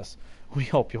suspicious. We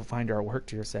hope you'll find our work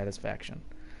to your satisfaction.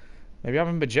 Maybe I'm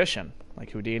a magician, like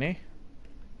Houdini.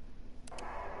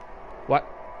 What?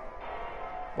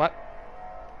 What?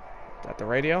 Is that the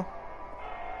radio?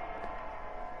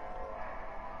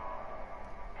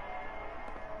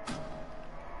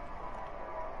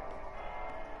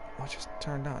 What just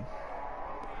turned on?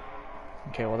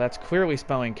 Okay, well that's clearly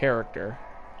spelling character.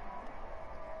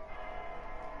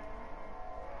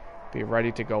 Be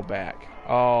ready to go back.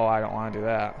 Oh, I don't want to do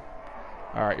that.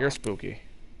 Alright, you're spooky.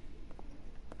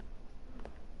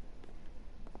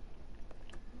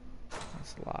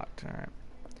 That's locked. Alright.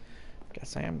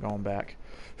 Guess I am going back.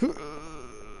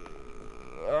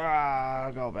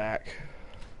 I'll go back.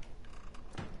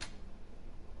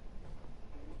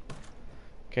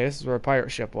 Okay, this is where a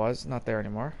pirate ship was. Not there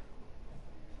anymore.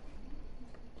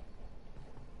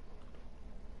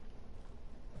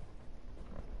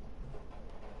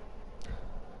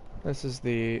 This is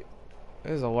a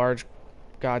large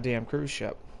goddamn cruise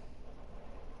ship.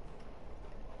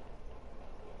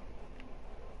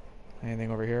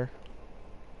 Anything over here?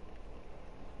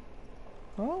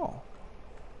 Oh.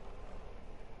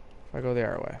 If I go the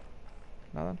other way.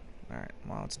 Nothing? Alright,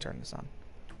 well, let's turn this on.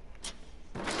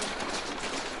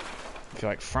 I feel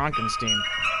like Frankenstein.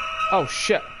 Oh,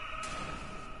 shit.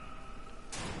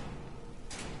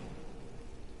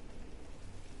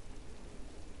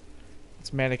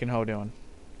 What's Mannequin Ho doing?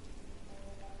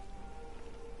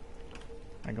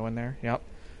 I go in there? Yep.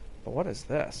 But what is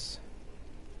this?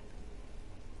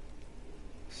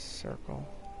 Circle.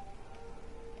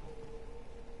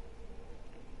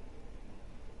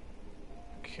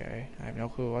 Okay. I have no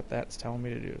clue what that's telling me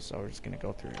to do, so we're just gonna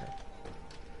go through here.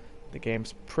 The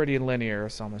game's pretty linear,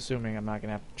 so I'm assuming I'm not going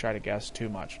to have to try to guess too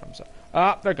much.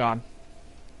 Ah, they're gone.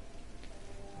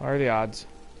 What are the odds?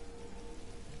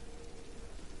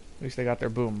 At least they got their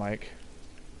boom mic.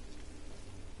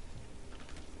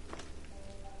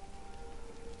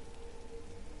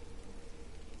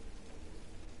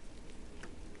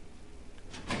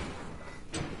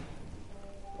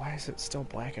 Why is it still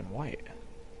black and white?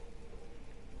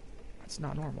 That's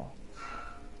not normal.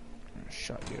 I'm gonna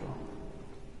shut you.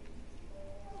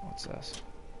 What's this?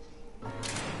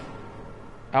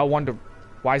 I wonder,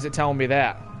 why is it telling me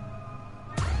that?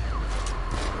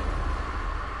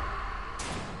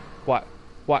 What?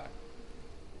 What?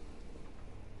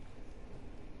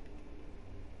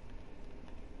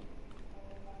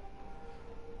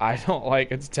 I don't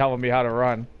like it's telling me how to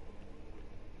run.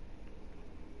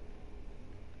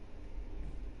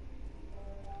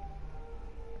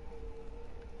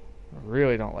 I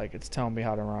really don't like it's telling me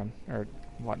how to run or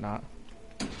whatnot.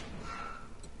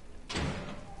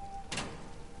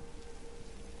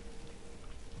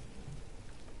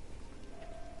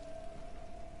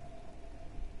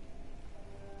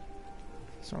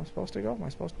 So I'm supposed to go? Am I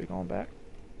supposed to be going back?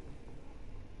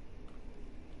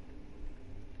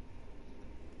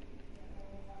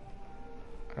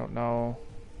 I don't know.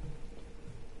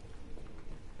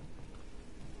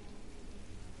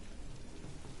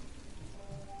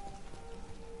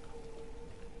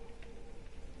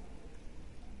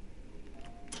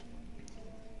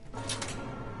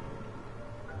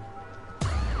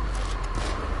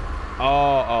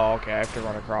 Oh, okay. I have to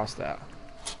run across that.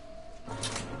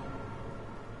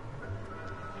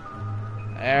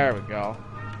 There we go.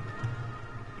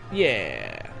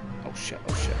 Yeah. Oh shit,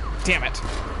 oh shit. Damn it.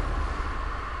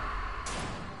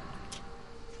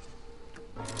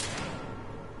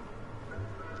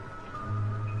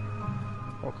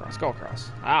 Go across, go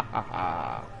across. Ah ha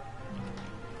ha.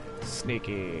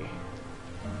 Sneaky.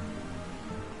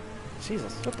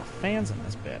 Jesus, put the fans in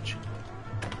this bitch.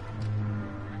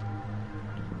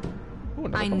 Ooh,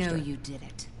 another I know poster. you did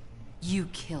it. You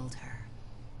killed her.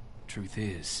 Truth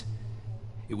is,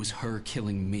 it was her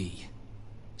killing me.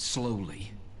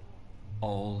 Slowly.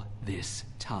 All this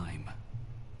time.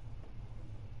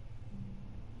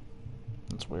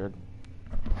 That's weird.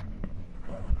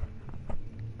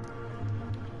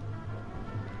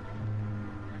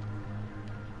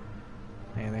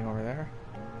 Anything over there?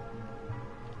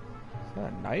 Is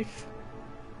that a knife?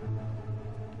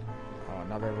 Oh,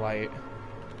 another light.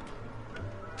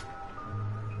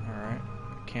 Alright.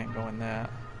 Can't go in that.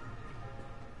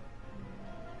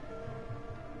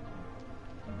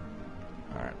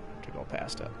 Alright, to go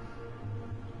past it.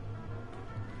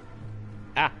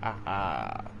 Ah ha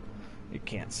ha! You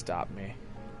can't stop me.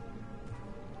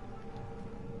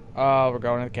 Oh, we're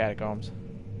going to the catacombs.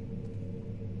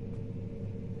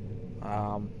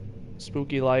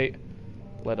 Spooky light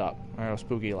lit up. Oh,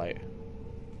 spooky light.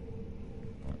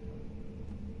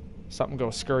 Something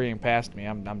goes scurrying past me.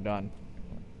 I'm done.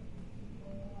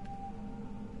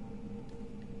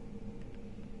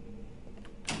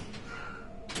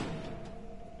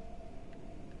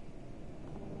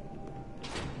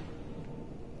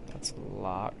 That's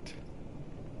locked.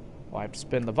 Well, I have to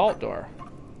spin the vault door.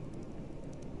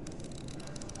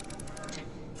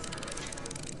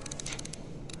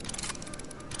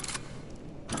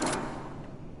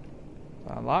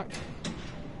 Unlocked?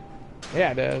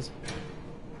 Yeah, it is.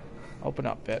 Open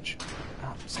up, bitch. Oh,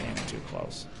 I'm standing too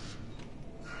close.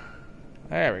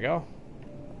 There we go.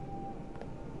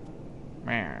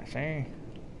 Man, see? Am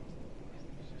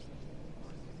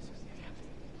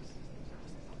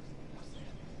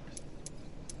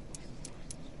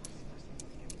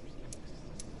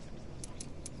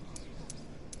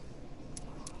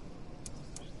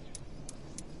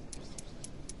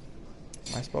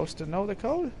I supposed to know the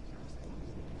code?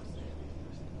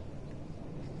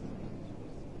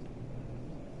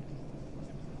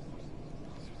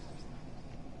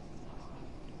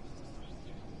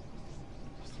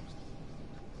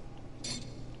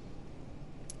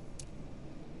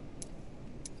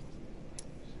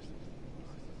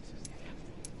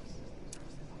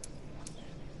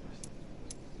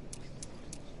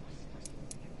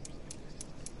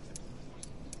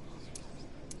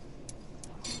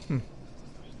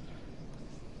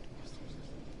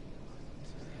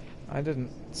 I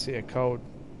didn't see a code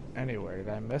anywhere. Did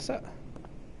I miss it?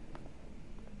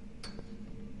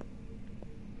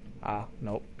 Ah,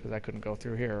 nope, because I couldn't go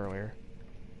through here earlier.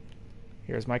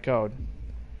 Here's my code.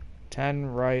 10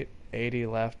 right, 80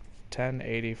 left, 10,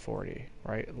 80, 40.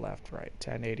 Right, left, right.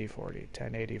 10, 80, 40.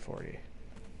 10, 80, 40.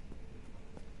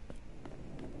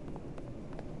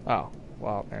 Oh,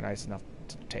 well, they're nice enough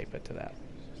to tape it to that.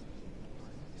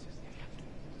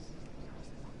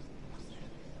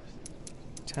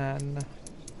 10,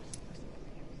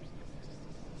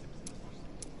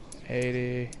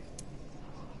 80,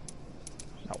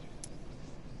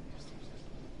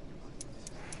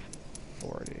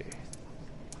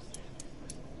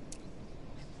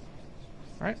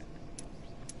 Right?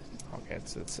 Okay,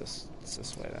 it's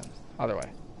this way then. Other way.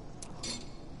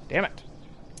 Damn it.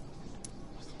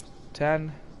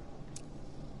 10.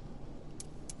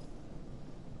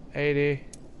 80.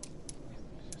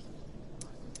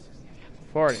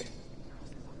 40.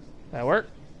 That work?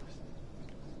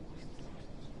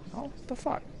 Oh, what the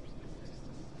fuck?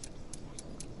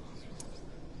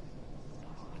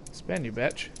 Spin, you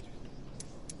bitch.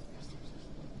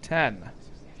 10.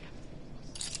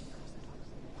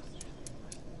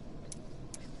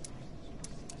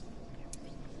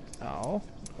 Oh,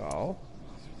 go.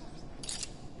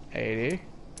 80.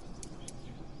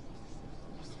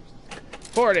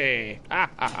 40. Ah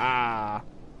ha ha.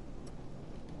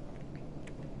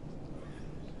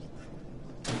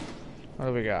 What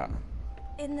do we got?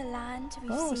 In the land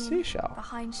we've Oh, a seen seashell.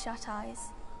 behind shut eyes,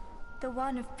 the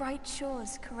one of bright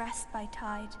shores caressed by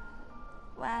tide,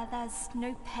 where there's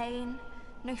no pain,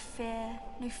 no fear,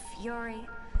 no fury,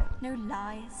 no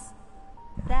lies.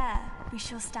 There we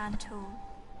shall stand tall,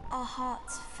 our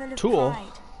hearts full of Tool?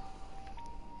 pride.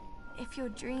 If your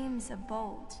dreams are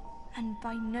bold and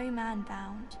by no man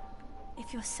bound,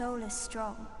 if your soul is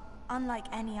strong, unlike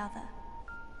any other,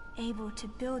 able to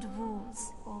build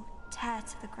walls or tear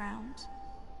to the ground,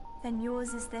 then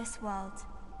yours is this world,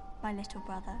 my little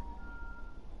brother.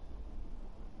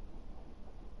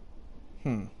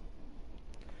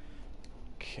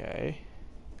 Okay.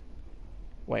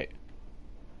 Wait.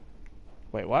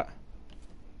 Wait, what?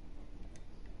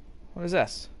 What is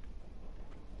this?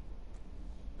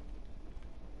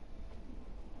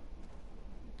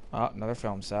 Oh, another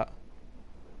film set.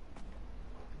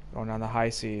 Going down the high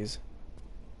seas.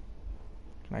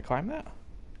 Can I climb that?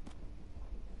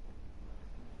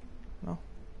 No.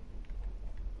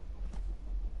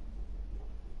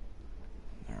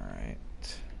 Alright.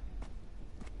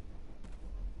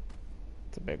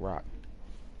 It's a big rock.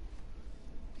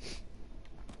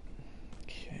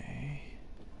 Okay.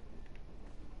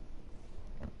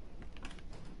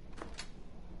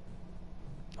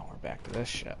 Oh, we're back to this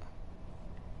shit.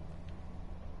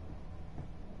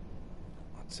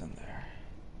 What's in there?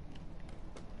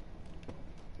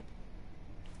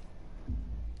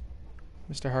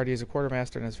 Mr. Hardy is a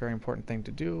quartermaster, and it's a very important thing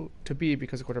to be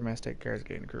because a quartermaster takes care of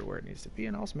getting the crew where it needs to be,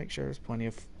 and also make sure there's plenty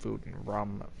of food and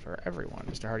rum for everyone.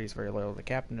 Mr. Hardy is very loyal to the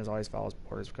captain, and always follows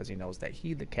orders because he knows that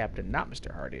he, the captain, not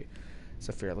Mr. Hardy, is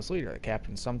a fearless leader. The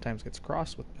captain sometimes gets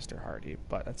cross with Mr. Hardy,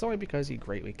 but that's only because he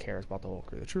greatly cares about the whole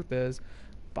crew. The truth is,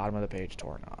 bottom of the page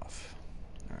torn off.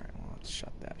 Alright, well, let's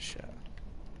shut that shit.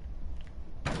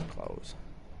 Close.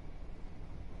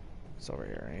 What's over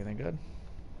here? Anything good?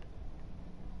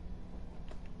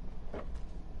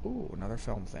 Ooh, another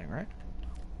film thing, right?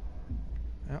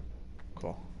 Yep.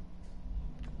 Cool.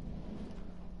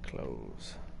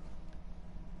 Close.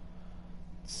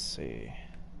 Let's see.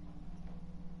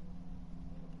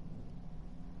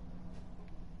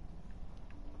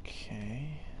 Okay.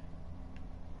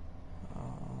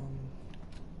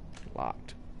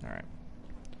 Locked. Alright.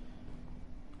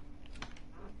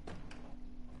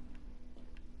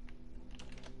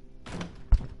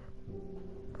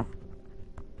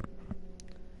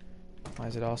 Why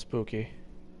is it all spooky?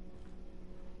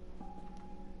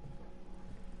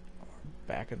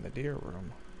 Back in the deer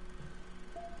room.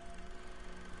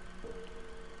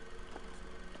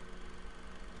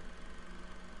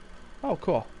 Oh,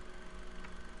 cool.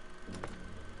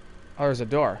 Oh, there's a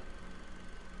door.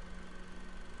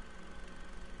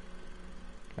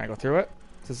 Can I go through it?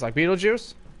 Is this like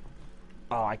Beetlejuice?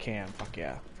 Oh, I can. Fuck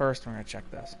yeah. First, we're gonna check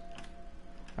this.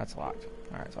 That's locked.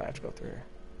 Alright, so I have to go through here.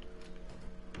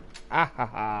 Ah ha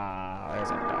ha.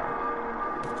 There's a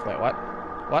door. Wait, what?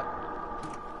 What?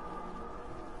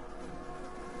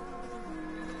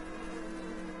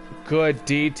 Good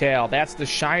detail. That's the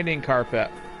shining carpet.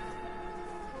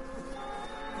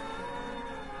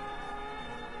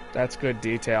 That's good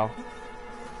detail.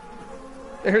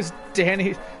 There's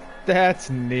Danny. That's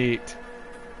neat.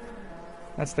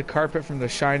 That's the carpet from The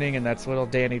Shining, and that's little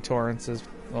Danny Torrance's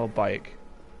little bike.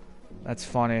 That's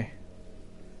funny.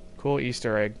 Cool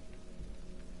Easter egg.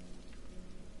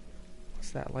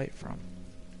 What's that light from?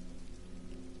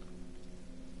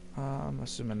 I'm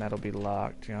assuming that'll be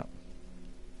locked. Yep.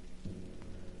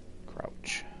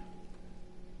 Crouch.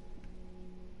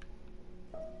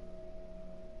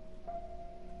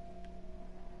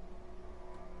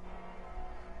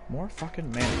 More fucking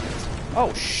mannequins.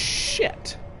 Oh,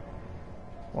 shit!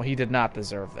 Well, he did not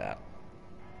deserve that.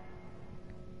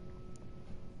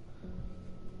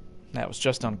 That was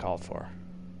just uncalled for.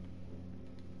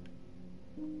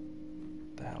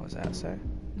 What the hell does that say?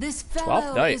 This 12th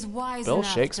fellow night. is wise Bill enough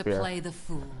to Shakespeare. play the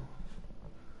fool.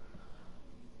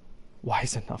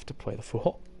 Wise enough to play the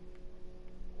fool.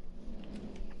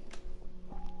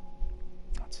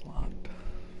 That's locked.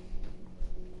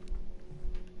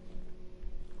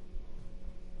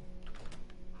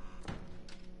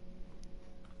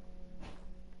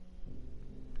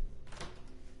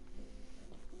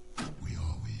 We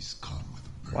always come with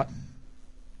a burden. What?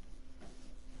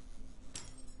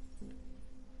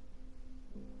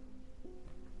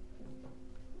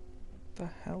 The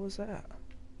hell is that?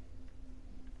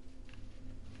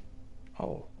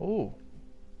 Oh, ooh.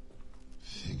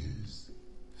 Figures,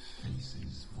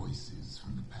 faces, voices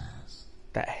from the past.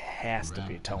 That has to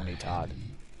be Wrapped Tony in a Todd. heavy,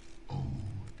 old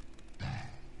bag.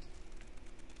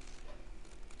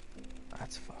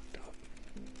 That's fucked up.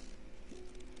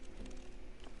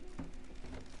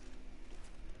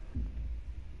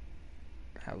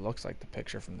 That looks like the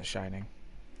picture from The Shining.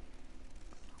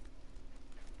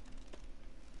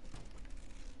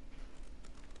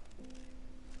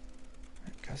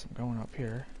 I guess I'm going up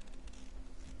here.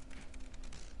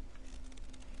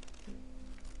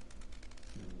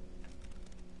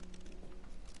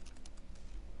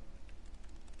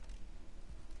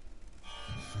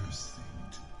 The first thing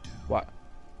to do What?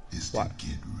 is What? to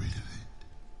get rid of it.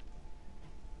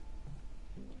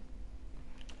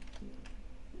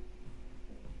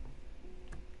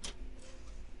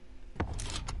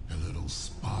 A little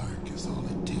spark is all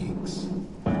it takes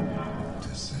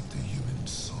to set the human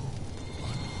soul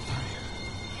on fire.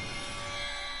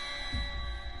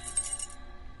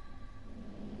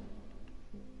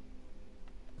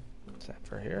 Is that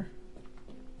for here?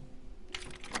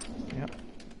 Yep.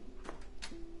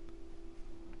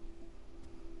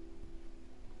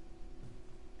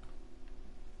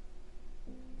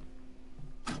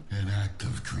 An act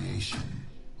of creation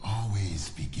always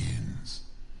begins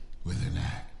with an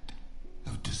act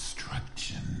of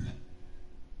destruction.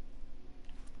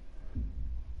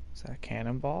 Is that a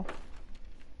cannonball?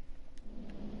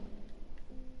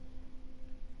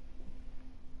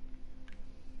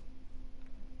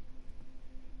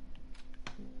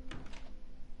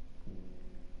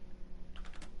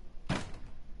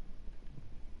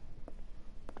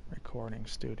 Recording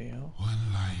studio.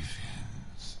 One life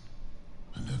ends,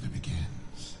 another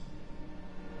begins.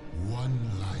 One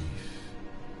life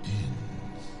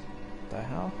ends. The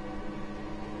hell?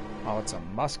 Oh, it's a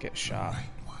musket The shot. right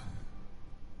one.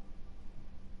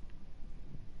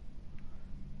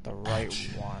 The right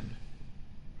Action. one.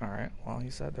 Alright, well, he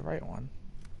said the right one.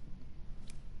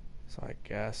 So I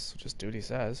guess we'll just do what he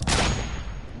says.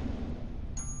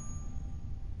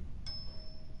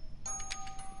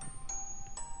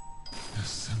 The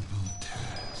simple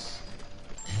task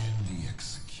and the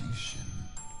execution.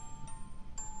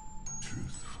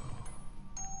 Truthful,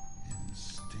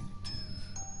 instinctive,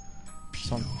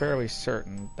 So I'm pure fairly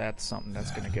certain that's something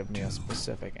that's going to give me a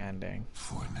specific ending.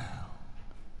 for now.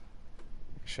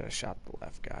 Should have shot the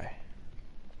left guy.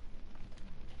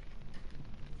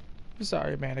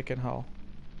 Sorry, Mannequin Hull.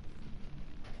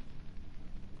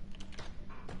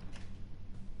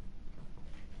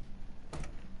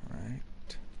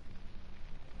 Right.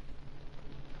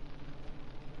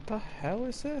 The hell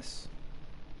is this?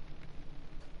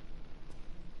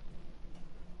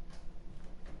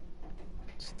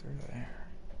 It's through there.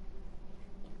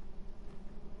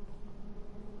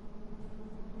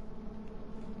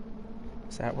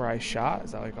 Is that where I shot?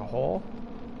 Is that like a hole?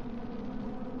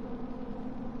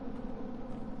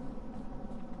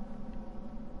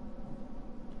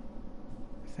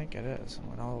 I think it is. I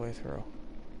went all the way through.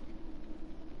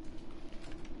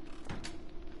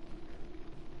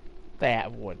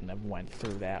 That wouldn't have went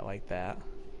through that like that.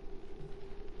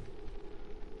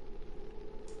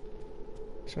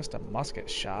 It's just a musket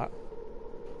shot.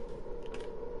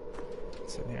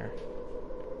 What's in here?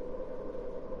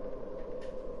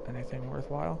 Anything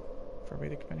worthwhile for me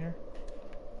to come in here?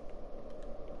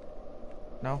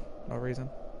 No? No reason?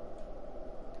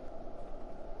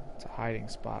 It's a hiding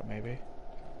spot, maybe.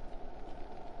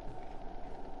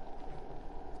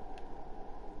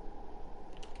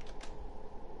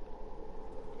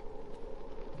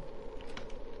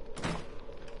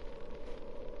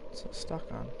 What's it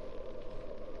stuck on?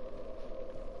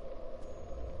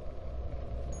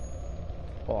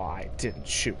 Oh, I didn't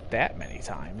shoot that many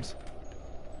times.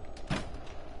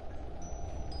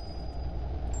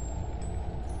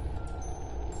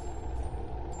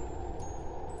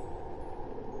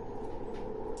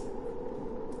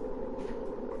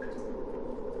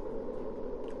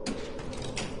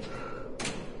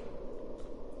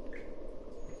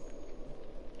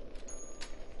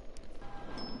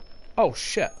 Oh,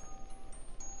 shit.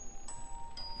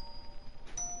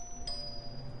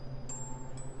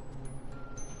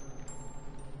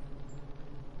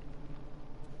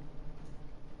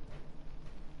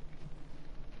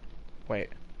 Wait.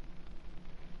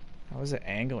 How is it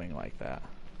angling like that?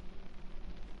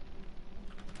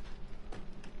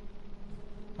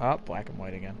 Oh, black and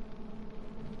white again.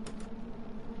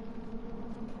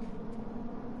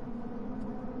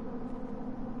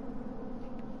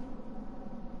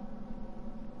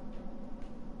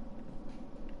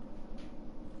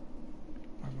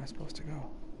 Where am I supposed to go?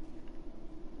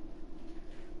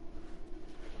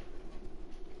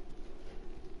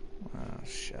 Oh,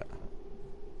 shit.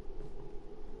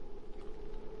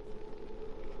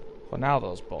 Well, now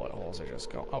those bullet holes are just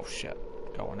going... Oh, shit.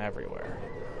 Going everywhere.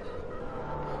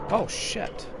 Oh,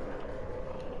 shit.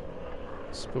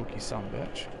 Spooky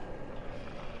sumbitch.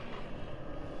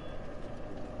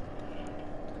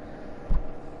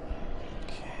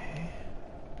 Okay.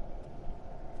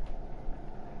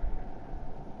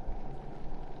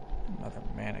 Another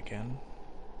mannequin.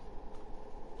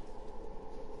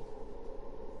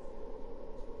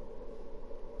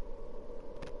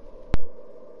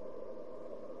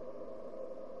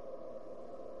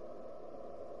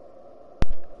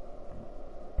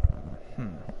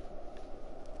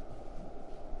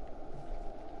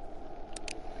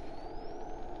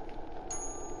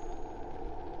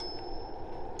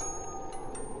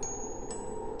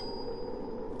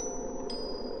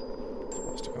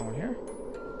 Supposed to go in here?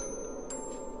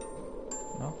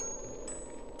 No?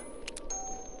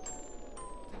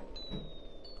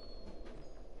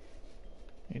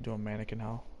 You do a mannequin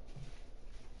hell.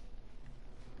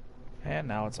 And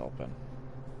now it's open.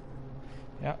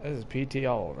 Yeah, this is PT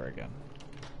all over again.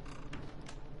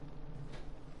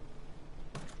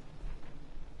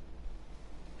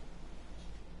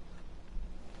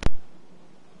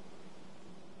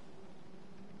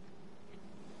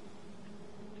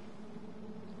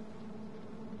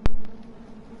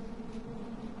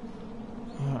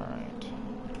 Alright.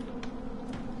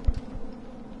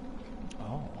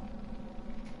 Oh.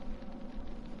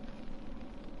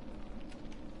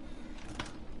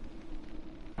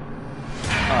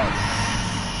 Oh,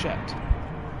 shit.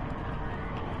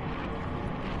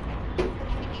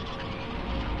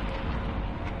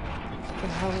 What the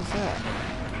hell is that?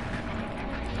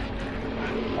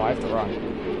 Oh, I have to run.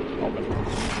 Open.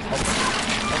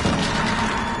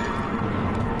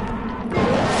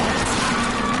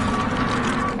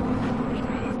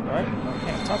 Right? I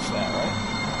can't touch that, right?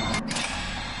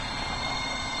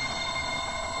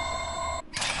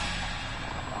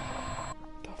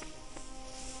 The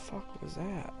fuck was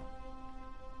that?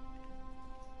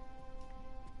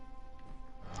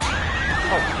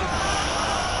 Oh,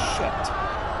 shit.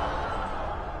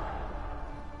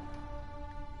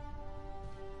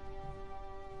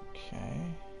 Okay.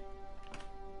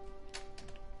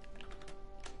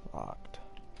 Locked.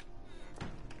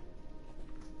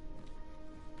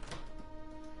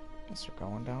 Guess we're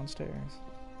going downstairs.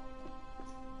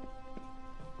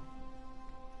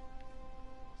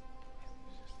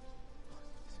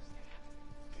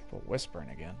 People whispering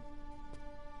again.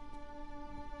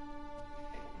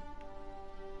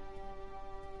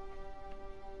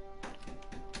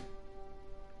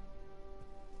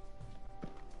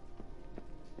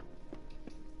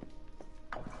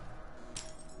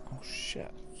 Oh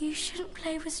shit. You shouldn't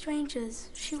play with strangers.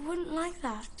 She wouldn't like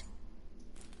that.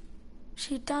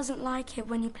 She doesn't like it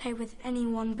when you play with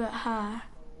anyone but her.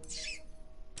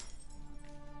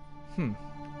 Weird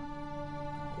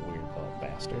little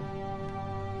bastard.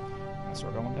 Guess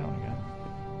we're going down again.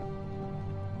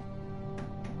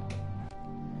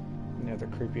 Any other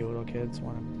creepy little kids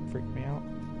want to freak me out?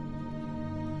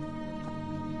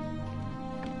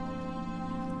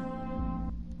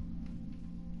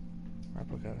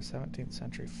 Replica of a 17th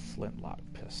century flintlock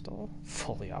pistol.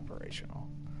 Fully operational.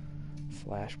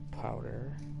 Flash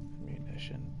powder.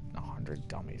 Munition. 100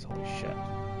 dummies. Holy shit.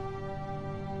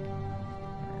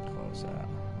 Alright, close that.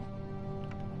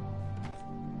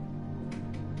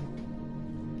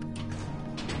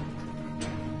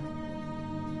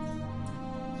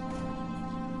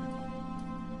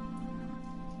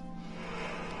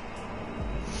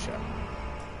 Shit.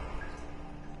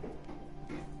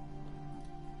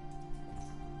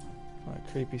 What a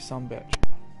creepy sumbitch.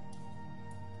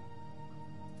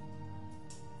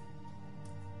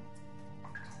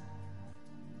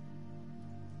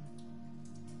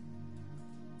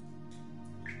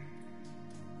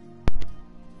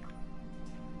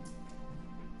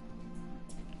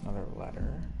 Another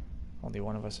letter. Only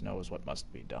one of us knows what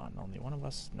must be done. Only one of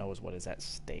us knows what is at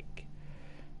stake.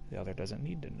 The other doesn't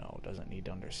need to know, doesn't need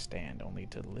to understand, only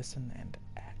to listen and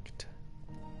act.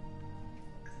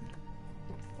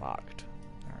 Locked.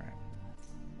 Alright.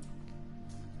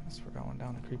 Guess we're going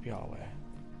down the creepy hallway.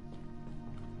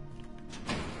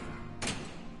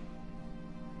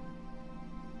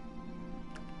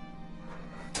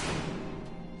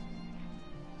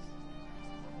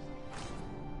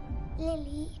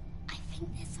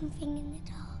 think there's something in the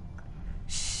dark.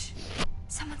 Shh.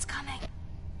 Someone's coming.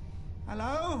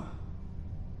 Hello?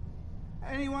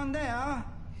 Anyone there?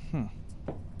 Bloody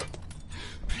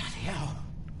hell.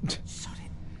 Sod it.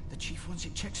 The chief wants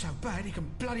it checked so bad he can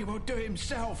bloody well do it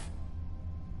himself.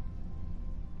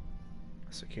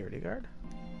 Security guard?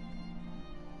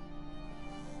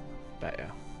 Bet ya.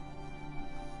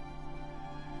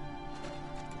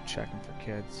 Checking for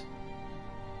kids.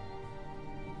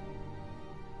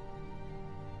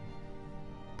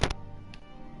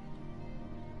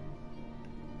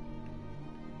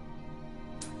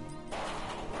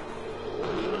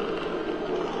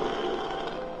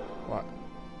 What?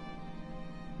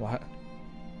 What?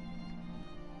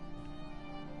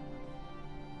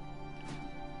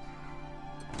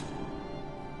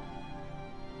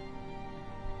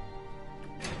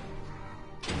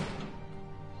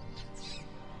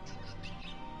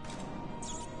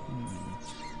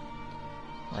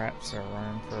 Rats are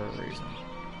running for a reason.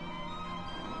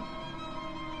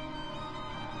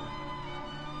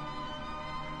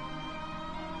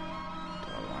 Do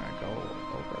I want to go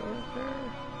over there?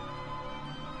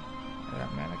 Where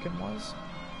that mannequin was?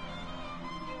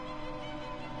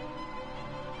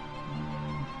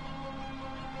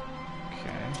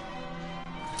 Okay.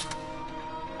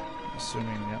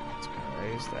 Assuming, yep, it's gonna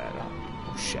raise that up.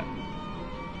 Oh shit.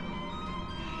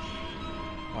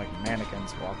 Like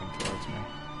mannequins walking towards me.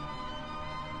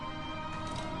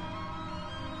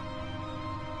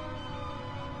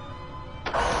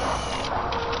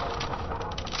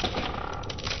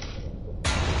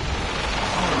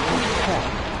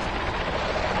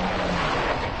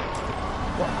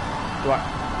 What?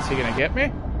 Is he gonna get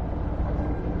me?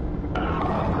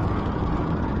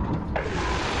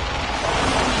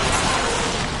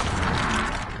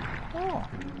 Oh.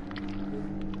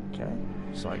 Okay.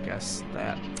 So I guess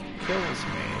that kills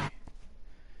me.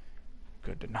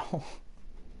 Good to know.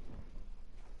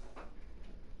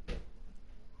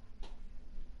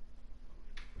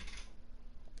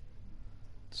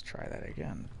 Let's try that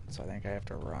again. So I think I have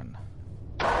to run.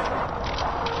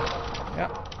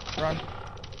 Yep. Run.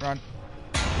 Run.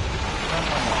 Run,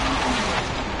 run, run.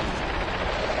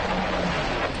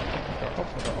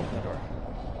 Open the door, open the door.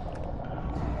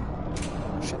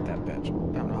 Shut that bitch.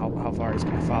 I don't know how far he's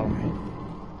gonna follow me.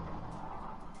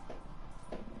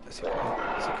 Is he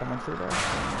coming through there?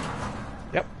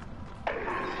 Yep.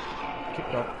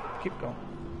 Keep going. Keep going.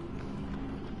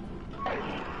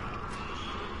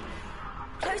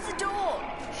 Close the door!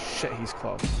 Shit, he's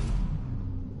close.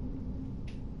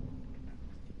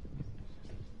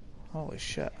 Holy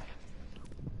shit.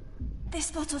 This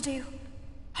spot will do.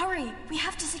 Hurry, we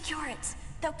have to secure it.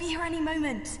 They'll be here any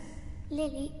moment.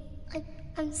 Lily,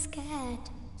 I'm scared.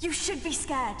 You should be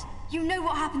scared. You know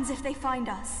what happens if they find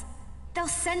us. They'll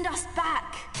send us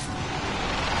back.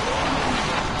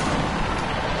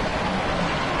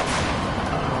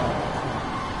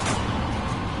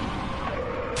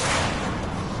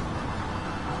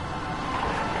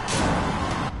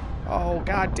 Oh,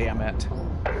 god damn it.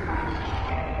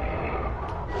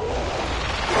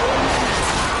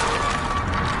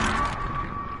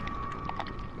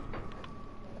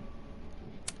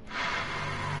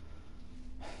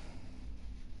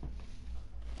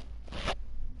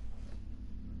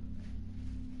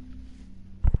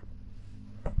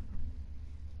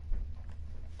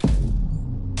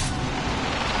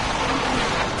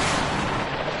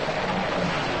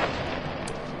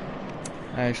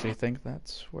 I actually think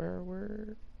that's where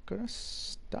we're gonna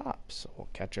stop, so we'll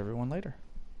catch everyone later.